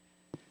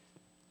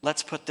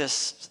 Let's put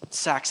this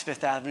Saks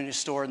Fifth Avenue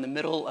store in the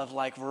middle of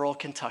rural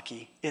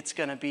Kentucky. It's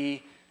going to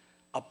be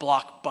a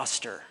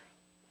blockbuster,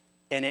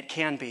 and it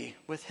can be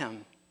with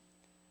him.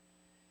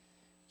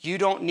 You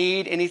don't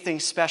need anything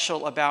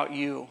special about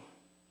you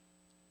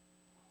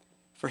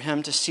for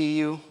him to see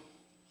you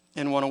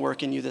and want to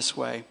work in you this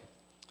way.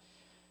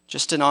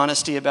 Just an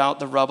honesty about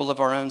the rubble of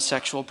our own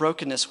sexual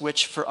brokenness,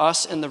 which for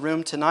us in the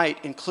room tonight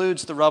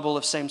includes the rubble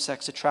of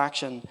same-sex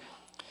attraction,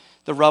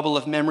 the rubble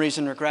of memories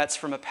and regrets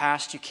from a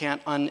past you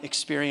can't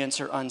unexperience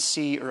or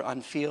unsee or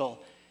unfeel.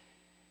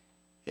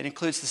 It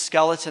includes the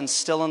skeletons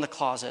still in the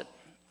closet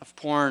of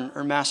porn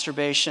or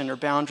masturbation or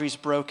boundaries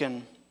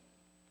broken.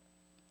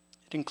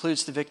 It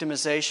includes the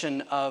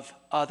victimization of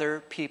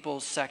other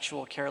people's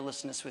sexual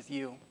carelessness with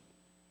you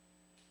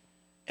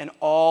and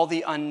all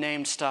the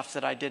unnamed stuff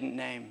that I didn't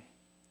name.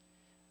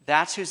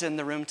 That's who's in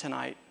the room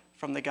tonight,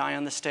 from the guy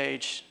on the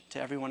stage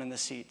to everyone in the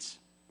seats.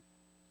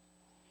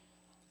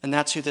 And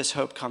that's who this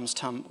hope comes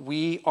from.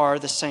 We are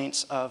the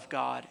saints of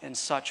God, and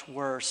such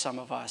were some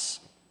of us,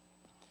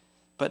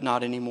 but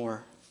not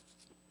anymore.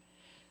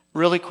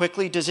 Really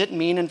quickly, does it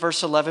mean in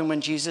verse 11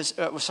 when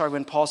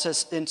Paul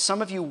says, and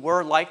some of you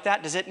were like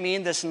that, does it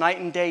mean this night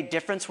and day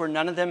difference where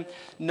none of those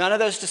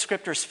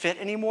descriptors fit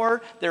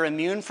anymore? They're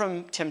immune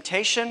from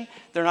temptation.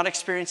 They're not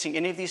experiencing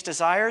any of these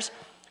desires.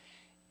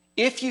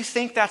 If you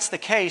think that's the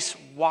case,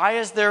 why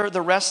is there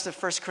the rest of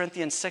 1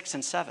 Corinthians 6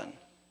 and 7?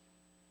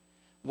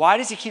 Why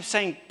does he keep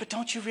saying, but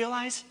don't you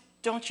realize?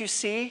 Don't you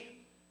see?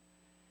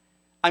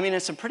 I mean,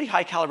 it's some pretty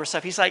high caliber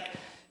stuff. He's like,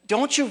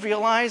 don't you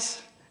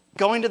realize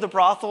going to the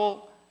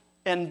brothel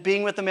and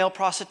being with the male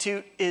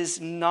prostitute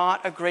is not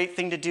a great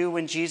thing to do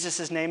when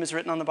Jesus' name is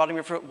written on the bottom of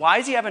your foot? Why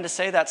is he having to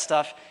say that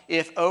stuff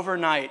if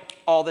overnight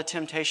all the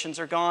temptations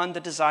are gone,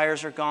 the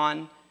desires are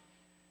gone?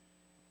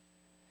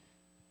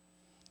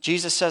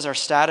 Jesus says our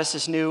status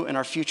is new and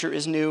our future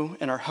is new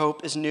and our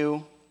hope is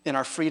new and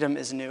our freedom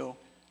is new.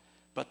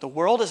 But the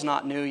world is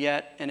not new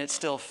yet, and it's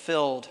still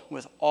filled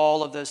with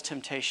all of those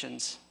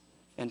temptations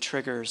and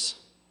triggers.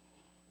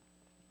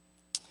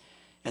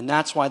 And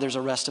that's why there's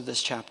a rest of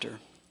this chapter.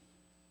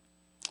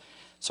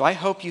 So I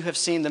hope you have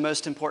seen the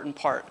most important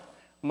part.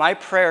 My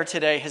prayer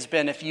today has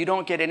been, if you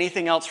don't get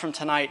anything else from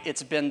tonight,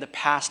 it's been the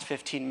past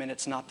 15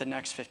 minutes, not the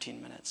next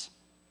 15 minutes.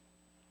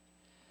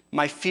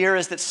 My fear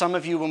is that some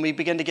of you, when we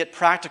begin to get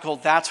practical,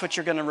 that's what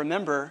you're going to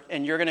remember,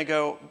 and you're going to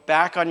go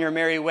back on your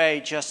merry way,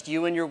 just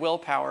you and your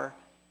willpower,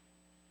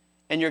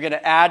 and you're going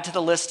to add to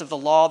the list of the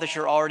law that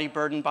you're already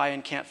burdened by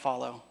and can't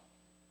follow.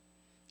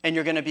 And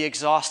you're going to be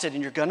exhausted,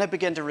 and you're going to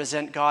begin to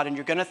resent God, and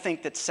you're going to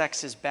think that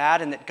sex is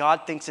bad and that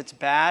God thinks it's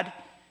bad.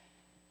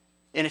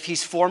 And if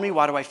he's for me,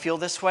 why do I feel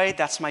this way?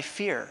 That's my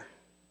fear.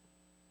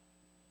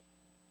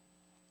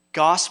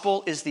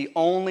 Gospel is the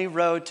only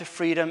road to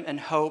freedom and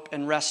hope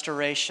and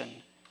restoration.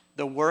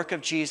 The work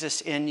of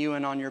Jesus in you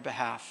and on your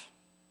behalf.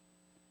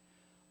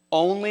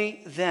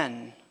 Only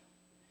then,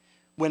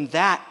 when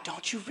that,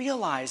 don't you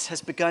realize,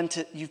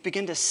 you've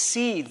begun to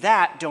see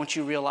that, don't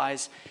you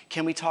realize,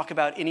 can we talk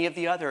about any of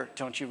the other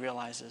don't you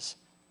realizes?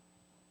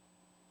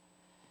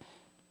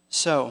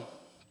 So,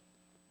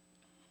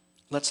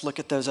 let's look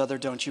at those other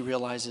don't you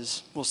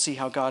realizes. We'll see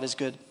how God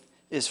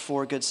is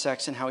for good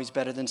sex and how he's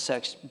better than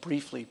sex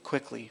briefly,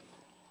 quickly.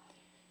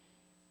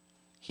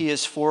 He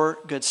is for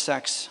good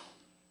sex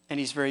and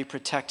he's very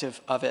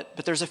protective of it.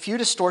 But there's a few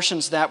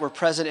distortions that were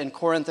present in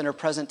Corinth and are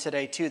present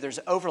today too. There's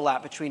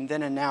overlap between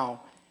then and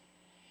now.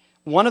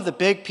 One of the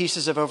big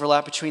pieces of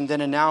overlap between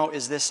then and now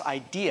is this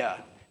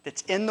idea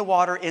that's in the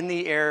water, in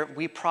the air.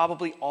 We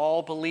probably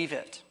all believe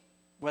it,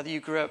 whether you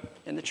grew up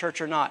in the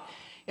church or not.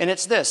 And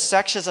it's this: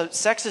 sex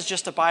is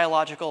just a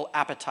biological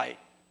appetite.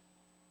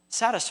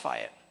 Satisfy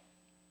it.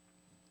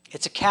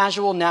 It's a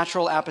casual,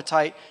 natural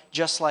appetite,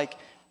 just like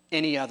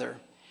any other.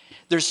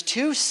 There's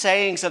two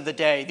sayings of the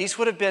day. These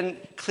would have been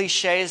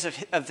cliches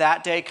of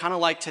that day, kind of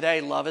like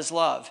today, love is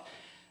love.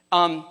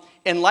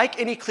 And like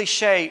any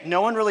cliche,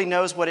 no one really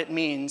knows what it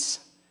means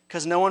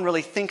because no one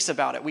really thinks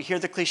about it. We hear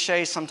the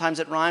cliche, sometimes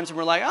it rhymes, and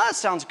we're like, oh, it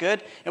sounds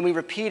good, and we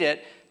repeat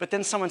it. But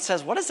then someone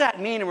says, what does that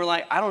mean? And we're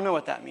like, I don't know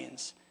what that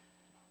means.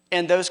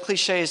 And those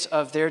cliches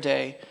of their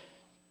day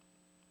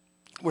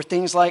were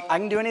things like, I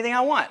can do anything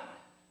I want.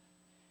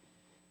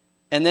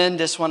 And then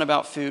this one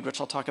about food, which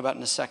I'll talk about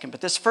in a second.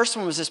 But this first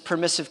one was this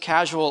permissive,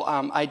 casual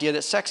idea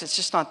that sex, it's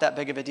just not that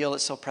big of a deal.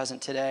 It's still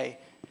present today.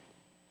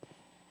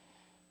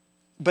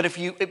 But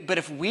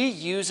if we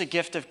use a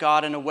gift of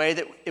God in a way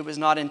that it was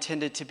not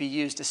intended to be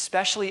used,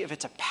 especially if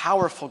it's a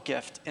powerful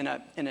gift and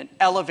an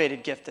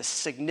elevated gift, a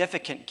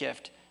significant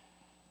gift,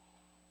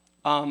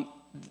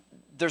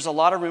 there's a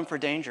lot of room for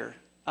danger.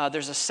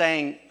 There's a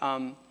saying,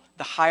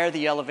 the higher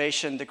the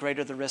elevation, the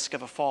greater the risk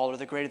of a fall, or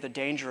the greater the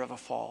danger of a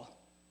fall.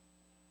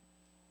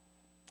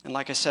 And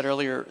like I said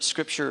earlier,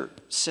 Scripture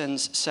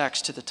sends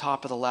sex to the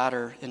top of the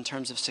ladder in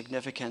terms of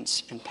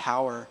significance and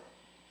power.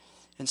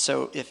 And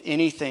so if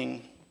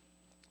anything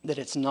that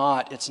it's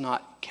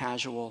not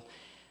casual.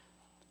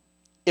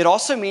 It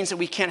also means that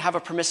we can't have a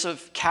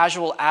permissive,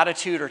 casual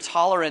attitude or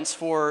tolerance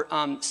for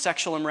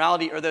sexual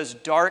immorality or those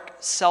dark,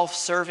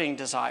 self-serving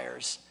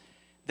desires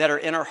that are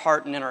in our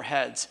heart and in our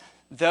heads.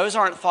 Those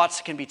aren't thoughts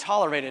that can be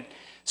tolerated.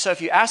 So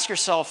if you ask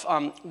yourself,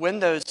 when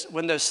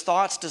those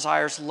thoughts,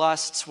 desires,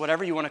 lusts,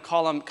 whatever you want to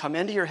call them, come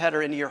into your head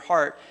or into your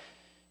heart,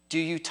 do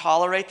you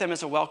tolerate them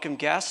as a welcome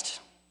guest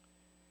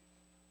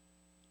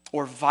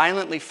or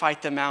violently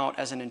fight them out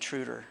as an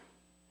intruder?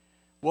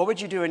 What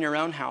would you do in your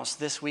own house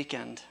this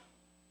weekend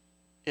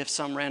if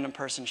some random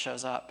person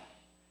shows up?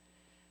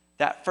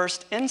 That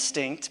first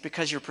instinct,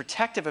 because you're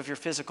protective of your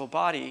physical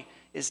body,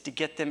 is to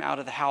get them out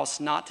of the house,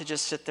 not to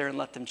just sit there and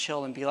let them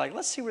chill and be like,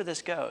 let's see where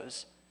this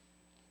goes.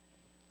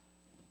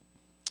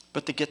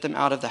 But to get them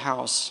out of the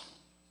house.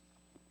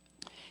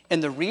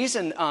 And the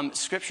reason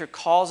Scripture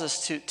calls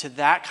us to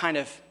that kind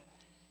of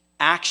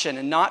action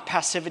and not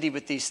passivity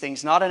with these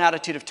things, not an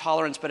attitude of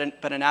tolerance,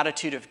 but an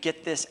attitude of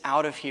get this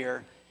out of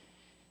here,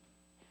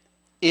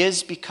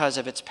 is because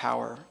of its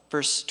power.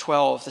 Verse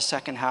 12, the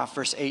second half,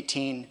 verse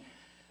 18,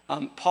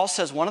 Paul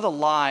says one of the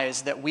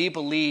lies that we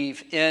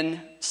believe in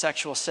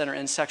sexual sin or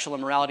in sexual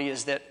immorality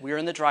is that we're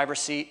in the driver's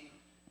seat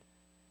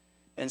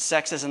and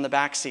sex is in the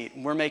back seat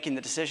and we're making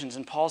the decisions.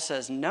 And Paul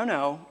says,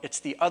 no,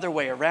 it's the other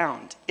way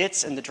around.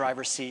 It's in the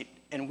driver's seat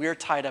and we're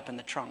tied up in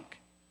the trunk.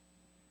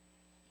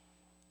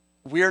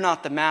 We're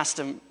not the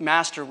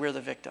master, we're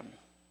the victim.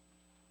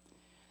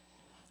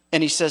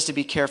 And he says to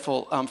be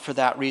careful for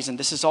that reason.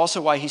 This is also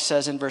why he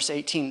says in verse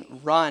 18,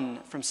 run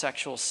from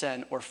sexual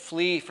sin or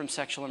flee from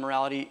sexual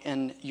immorality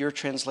in your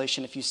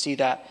translation, if you see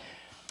that.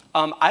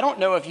 I don't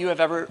know if you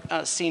have ever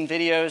seen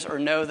videos or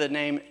know the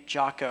name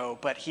Jocko,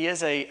 but he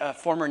is a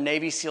former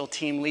Navy SEAL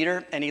team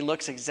leader, and he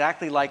looks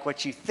exactly like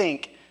what you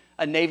think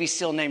a Navy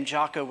SEAL named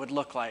Jocko would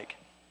look like.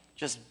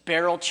 Just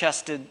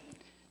barrel-chested,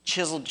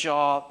 chiseled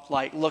jaw,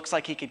 looks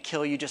like he could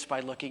kill you just by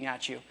looking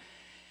at you.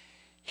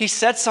 He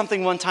said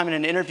something one time in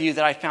an interview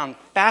that I found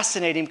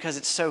fascinating because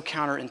it's so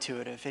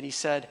counterintuitive. And he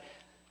said,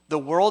 the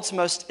world's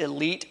most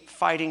elite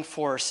fighting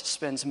force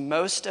spends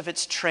most of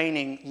its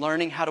training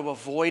learning how to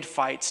avoid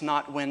fights,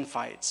 not win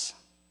fights.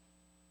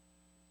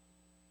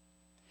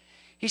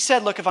 He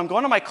said, look, if I'm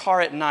going to my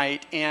car at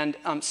night and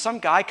some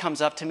guy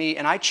comes up to me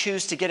and I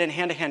choose to get in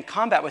hand-to-hand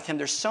combat with him,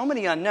 there's so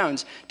many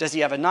unknowns. Does he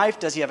have a knife?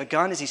 Does he have a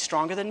gun? Is he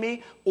stronger than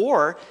me?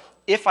 Or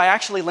if I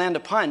actually land a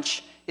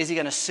punch, is he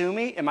going to sue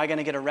me? Am I going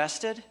to get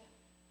arrested?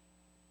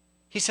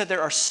 He said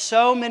there are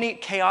so many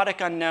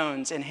chaotic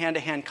unknowns in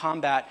hand-to-hand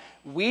combat.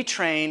 We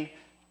train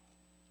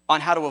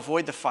on how to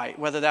avoid the fight,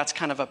 whether that's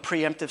kind of a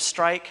preemptive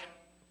strike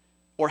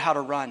or how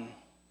to run.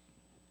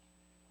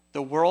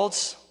 The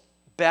world's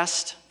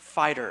best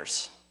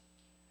fighters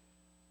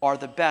are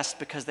the best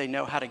because they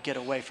know how to get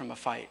away from a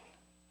fight.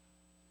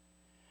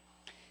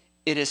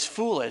 It is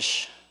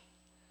foolish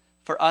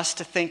for us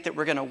to think that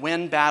we're going to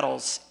win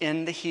battles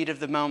in the heat of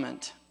the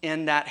moment,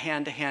 in that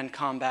hand-to-hand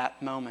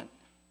combat moment.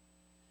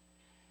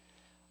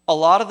 A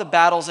lot of the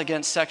battles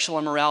against sexual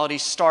immorality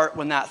start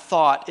when that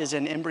thought is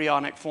in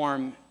embryonic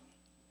form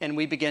and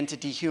we begin to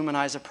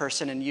dehumanize a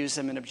person and use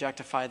them and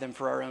objectify them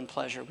for our own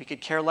pleasure. We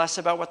could care less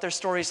about what their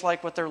story's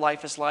like, what their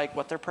life is like,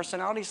 what their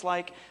personality's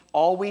like.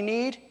 All we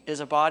need is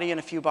a body and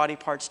a few body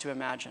parts to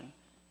imagine.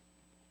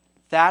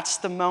 That's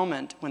the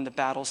moment when the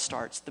battle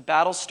starts. The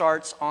battle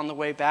starts on the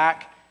way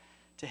back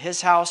to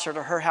his house or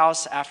to her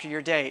house after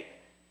your date.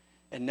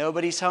 And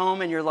nobody's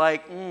home and you're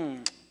like,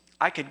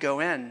 I could go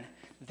in.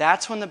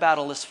 That's when the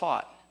battle is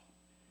fought.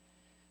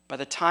 By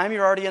the time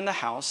you're already in the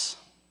house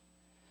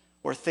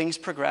or things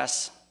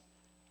progress,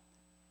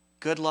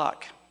 good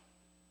luck.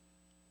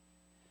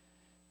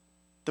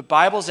 The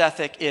Bible's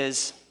ethic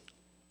is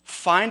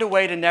find a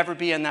way to never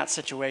be in that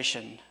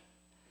situation,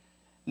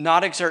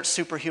 not exert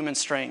superhuman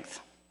strength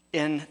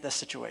in the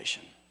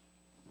situation.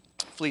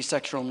 Flee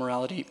sexual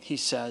immorality, he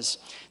says.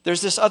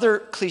 There's this other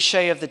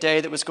cliche of the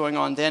day that was going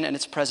on then, and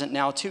it's present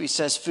now too. He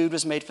says food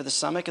was made for the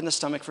stomach and the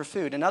stomach for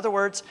food. In other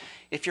words,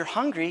 if you're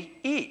hungry,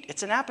 eat.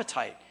 It's an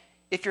appetite.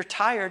 If you're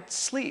tired,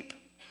 sleep.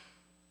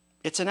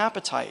 It's an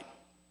appetite.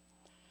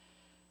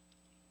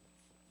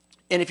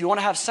 And if you want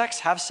to have sex,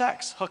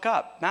 hook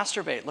up,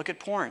 masturbate, look at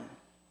porn,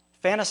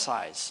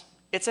 fantasize.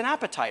 It's an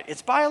appetite.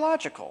 It's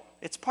biological.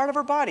 It's part of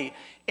our body.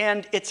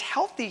 And it's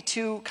healthy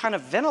to kind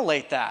of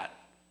ventilate that.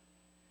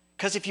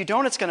 Because if you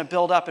don't, it's going to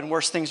build up and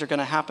worse things are going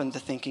to happen, the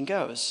thinking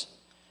goes.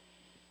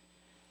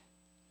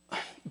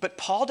 But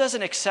Paul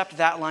doesn't accept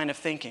that line of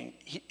thinking.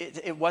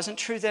 It wasn't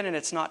true then and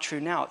it's not true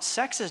now.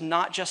 Sex is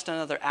not just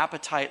another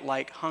appetite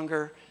like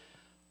hunger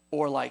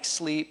or like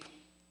sleep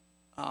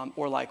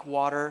or like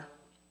water.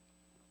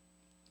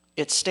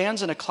 It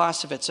stands in a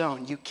class of its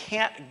own. You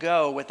can't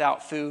go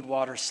without food,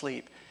 water,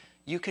 sleep.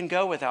 You can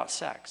go without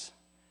sex.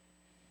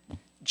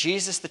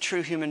 Jesus, the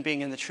true human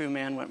being and the true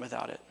man, went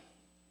without it.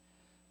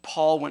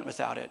 Paul went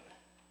without it.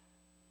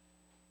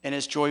 And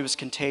his joy was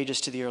contagious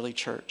to the early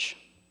church.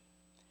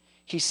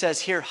 He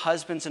says here,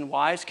 husbands and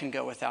wives can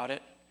go without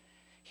it.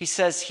 He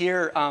says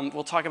here,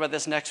 we'll talk about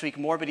this next week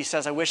more, but he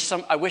says, I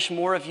wish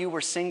more of you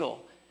were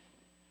single.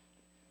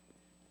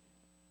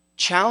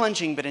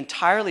 Challenging, but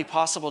entirely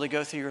possible to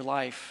go through your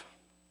life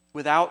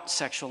without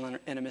sexual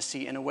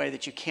intimacy in a way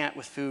that you can't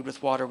with food,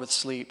 with water, with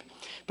sleep.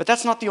 But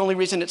that's not the only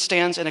reason it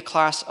stands in a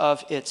class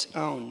of its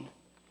own.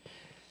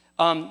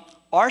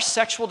 Our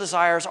sexual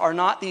desires are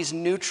not these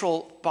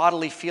neutral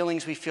bodily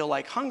feelings we feel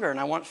like hunger and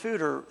I want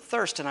food or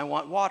thirst and I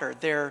want water.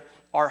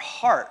 Our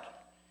heart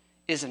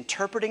is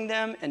interpreting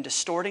them and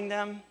distorting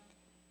them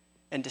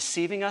and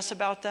deceiving us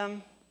about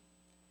them.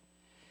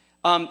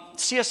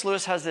 C.S.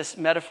 Lewis has this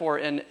metaphor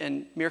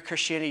in Mere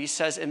Christianity. He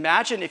says,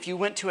 imagine if you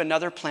went to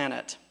another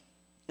planet.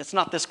 It's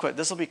not this quote.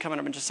 This will be coming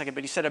up in just a second.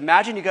 But he said,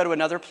 imagine you go to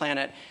another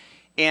planet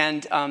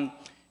and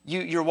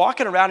you're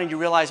walking around and you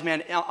realize,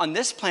 man, on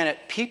this planet,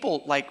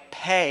 people like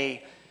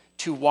pay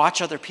to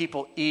watch other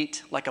people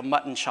eat like a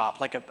mutton chop,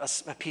 like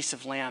a piece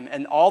of lamb.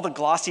 And all the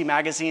glossy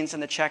magazines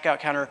in the checkout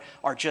counter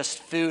are just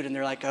food. And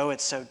they're like, oh,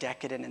 it's so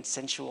decadent and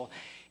sensual.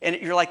 And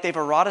you're like, they've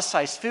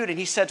eroticized food. And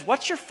he said,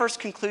 what's your first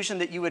conclusion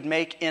that you would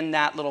make in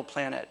that little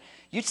planet?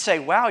 You'd say,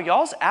 wow,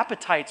 y'all's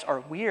appetites are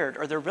weird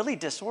or they're really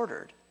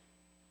disordered.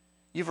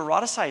 You've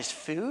eroticized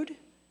food?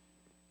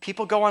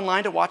 People go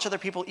online to watch other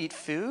people eat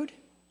food?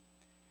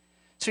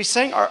 So he's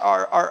saying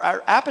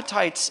our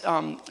appetites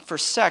for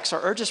sex,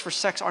 our urges for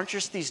sex aren't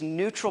just these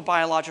neutral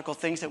biological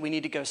things that we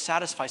need to go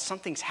satisfy.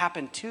 Something's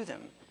happened to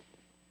them.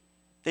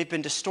 They've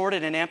been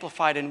distorted and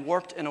amplified and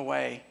warped in a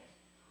way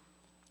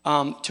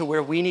to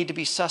where we need to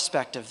be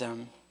suspect of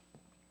them.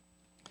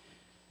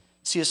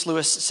 C.S.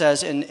 Lewis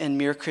says in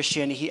Mere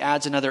Christianity, he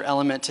adds another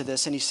element to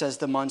this, and he says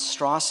the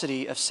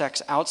monstrosity of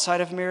sex outside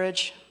of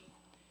marriage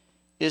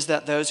is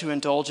that those who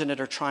indulge in it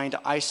are trying to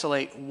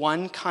isolate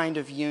one kind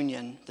of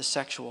union, the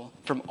sexual,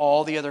 from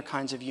all the other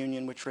kinds of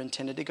union which were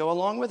intended to go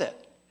along with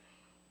it.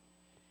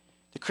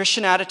 The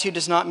Christian attitude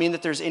does not mean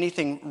that there's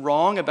anything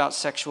wrong about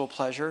sexual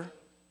pleasure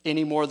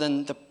any more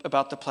than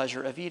about the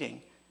pleasure of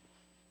eating.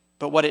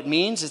 But what it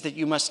means is that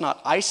you must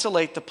not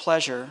isolate the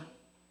pleasure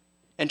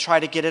and try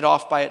to get it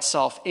off by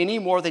itself any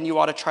more than you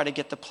ought to try to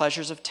get the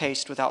pleasures of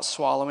taste without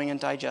swallowing and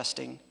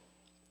digesting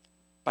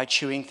by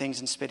chewing things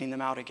and spitting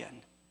them out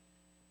again.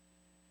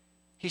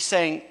 He's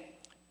saying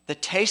the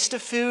taste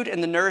of food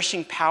and the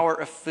nourishing power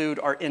of food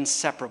are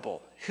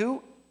inseparable.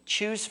 Who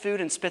chews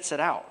food and spits it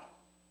out?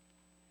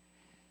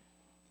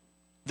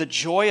 The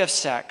joy of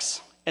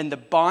sex and the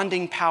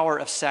bonding power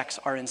of sex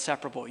are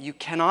inseparable. You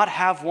cannot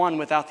have one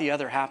without the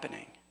other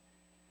happening.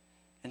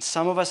 And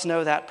some of us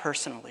know that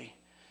personally.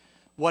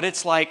 What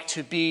it's like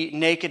to be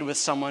naked with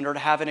someone or to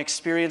have an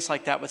experience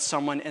like that with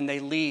someone and they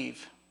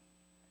leave.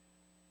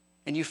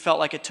 And you felt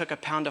like it took a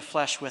pound of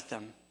flesh with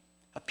them,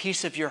 a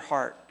piece of your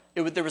heart.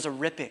 There was a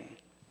ripping.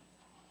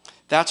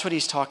 That's what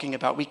he's talking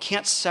about. We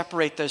can't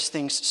separate those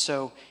things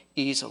so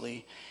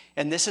easily.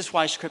 And this is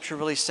why Scripture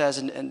really says,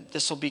 and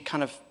this will be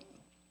kind of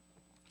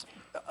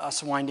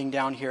us winding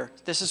down here.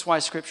 This is why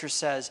Scripture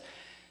says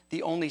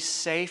the only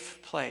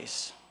safe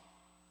place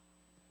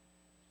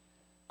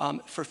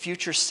for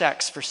future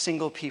sex for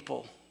single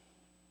people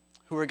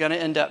who are going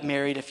to end up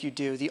married if you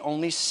do, the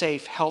only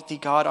safe, healthy,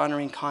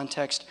 God-honoring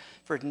context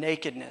for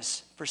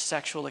nakedness, for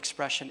sexual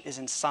expression is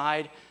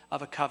inside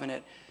of a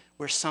covenant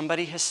where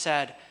somebody has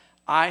said,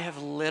 I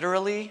have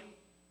literally,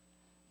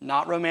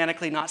 not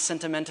romantically, not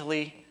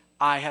sentimentally,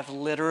 I have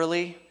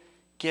literally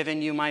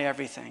given you my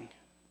everything.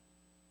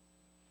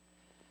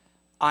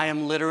 I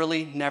am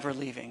literally never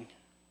leaving.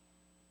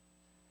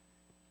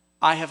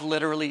 I have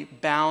literally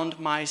bound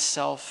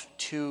myself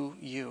to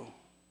you.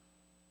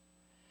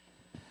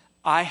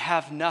 I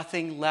have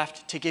nothing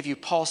left to give you.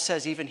 Paul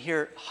says even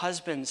here,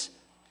 husbands,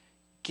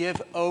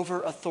 give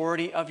over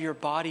authority of your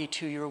body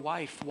to your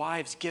wife.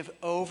 Wives, give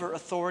over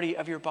authority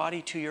of your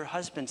body to your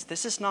husbands.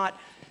 This is not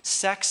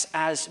sex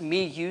as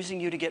me using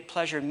you to get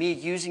pleasure, me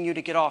using you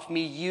to get off,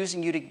 me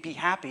using you to be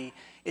happy.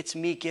 It's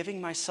me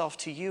giving myself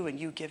to you and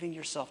you giving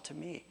yourself to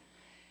me.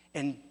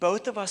 And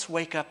both of us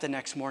wake up the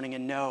next morning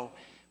and know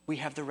we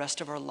have the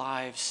rest of our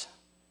lives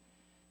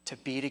to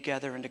be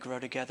together and to grow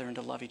together and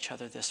to love each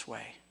other this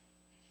way.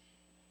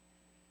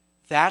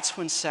 That's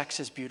when sex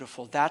is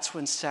beautiful. That's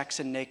when sex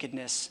and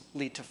nakedness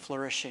lead to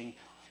flourishing.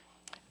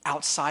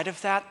 Outside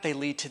of that, they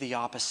lead to the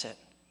opposite: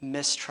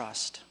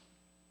 mistrust,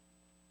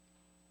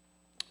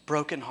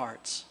 broken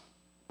hearts,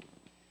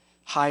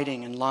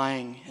 hiding and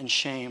lying and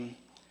shame.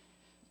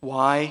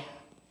 Why?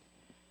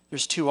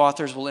 There's two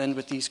authors will end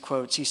with these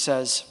quotes. He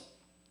says,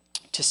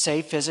 to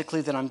say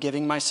physically that I'm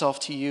giving myself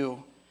to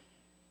you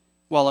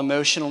while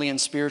emotionally and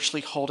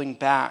spiritually holding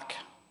back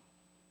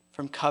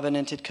from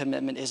covenanted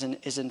commitment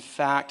is in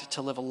fact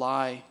to live a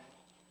lie,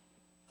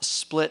 a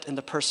split in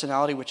the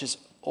personality which is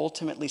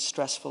ultimately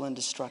stressful and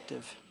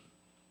destructive.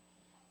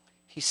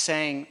 He's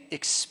saying,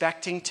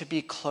 expecting to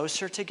be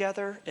closer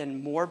together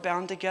and more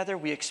bound together,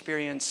 we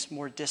experience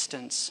more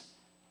distance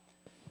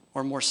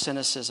or more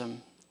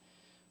cynicism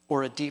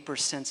or a deeper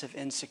sense of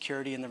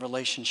insecurity in the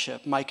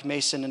relationship. Mike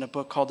Mason, in a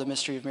book called The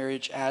Mystery of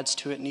Marriage, adds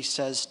to it, and he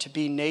says, to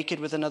be naked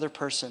with another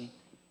person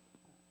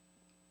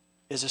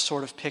is a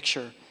sort of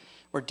picture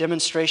or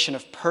demonstration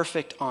of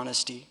perfect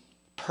honesty,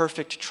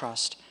 perfect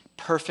trust,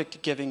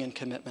 perfect giving and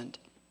commitment.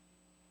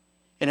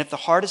 And if the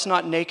heart is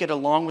not naked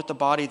along with the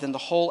body, then the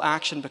whole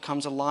action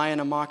becomes a lie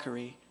and a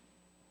mockery.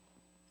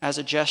 As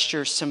a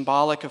gesture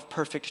symbolic of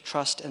perfect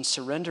trust and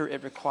surrender,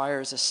 it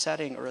requires a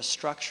setting or a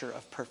structure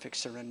of perfect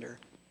surrender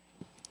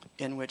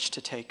in which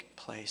to take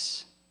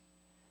place.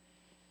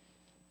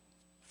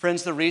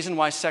 Friends, the reason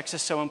why sex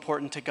is so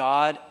important to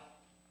God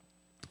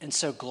and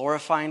so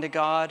glorifying to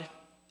God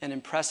and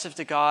impressive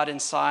to God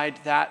inside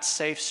that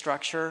safe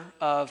structure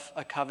of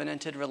a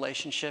covenanted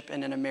relationship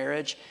and in a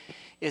marriage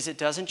is it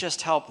doesn't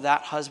just help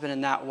that husband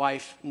and that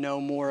wife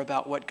know more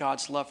about what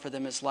God's love for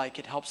them is like.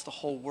 It helps the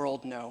whole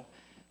world know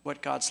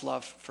what God's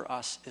love for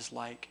us is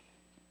like.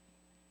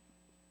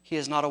 He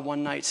is not a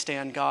one-night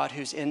stand God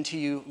who's into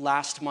you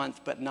last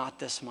month but not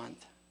this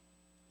month,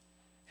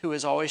 who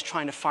is always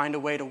trying to find a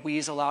way to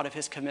weasel out of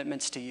his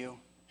commitments to you.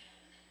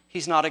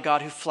 He's not a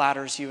God who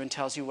flatters you and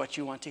tells you what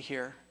you want to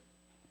hear.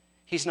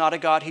 He's not a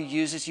God who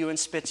uses you and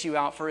spits you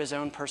out for his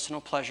own personal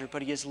pleasure,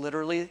 but he is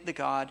literally the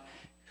God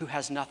who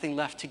has nothing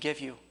left to give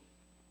you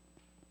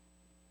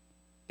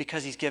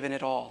because he's given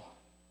it all.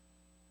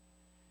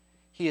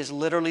 He is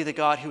literally the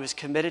God who has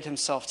committed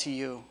himself to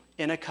you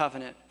in a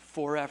covenant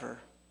forever.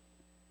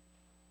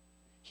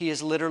 He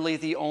is literally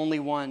the only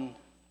one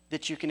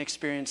that you can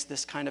experience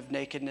this kind of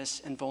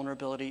nakedness and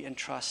vulnerability and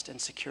trust and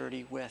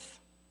security with.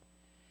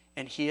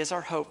 And he is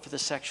our hope for the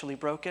sexually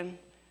broken,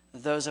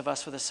 those of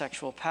us with a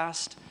sexual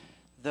past,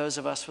 those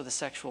of us with a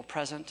sexual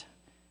present,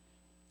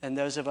 and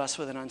those of us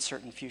with an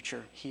uncertain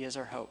future. He is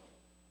our hope.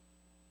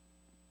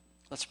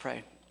 Let's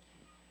pray.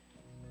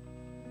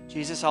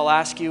 Jesus, I'll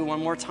ask you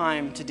one more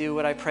time to do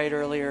what I prayed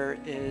earlier,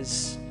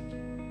 is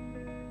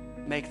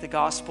make the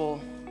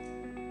gospel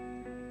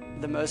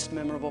the most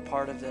memorable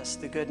part of this,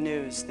 the good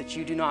news that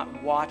you do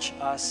not watch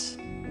us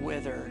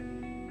wither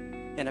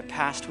in a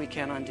past we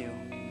can't undo,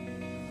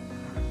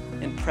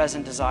 in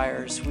present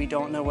desires we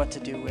don't know what to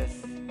do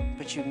with,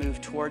 but you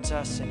move towards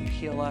us and you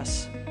heal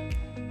us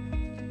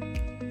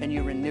and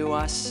you renew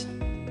us.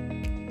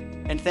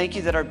 And thank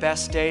you that our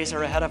best days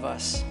are ahead of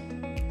us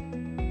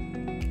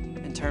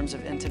in terms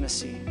of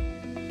intimacy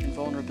and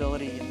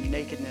vulnerability and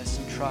nakedness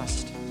and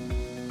trust.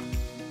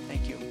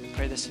 Thank you. I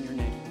pray this in your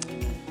name.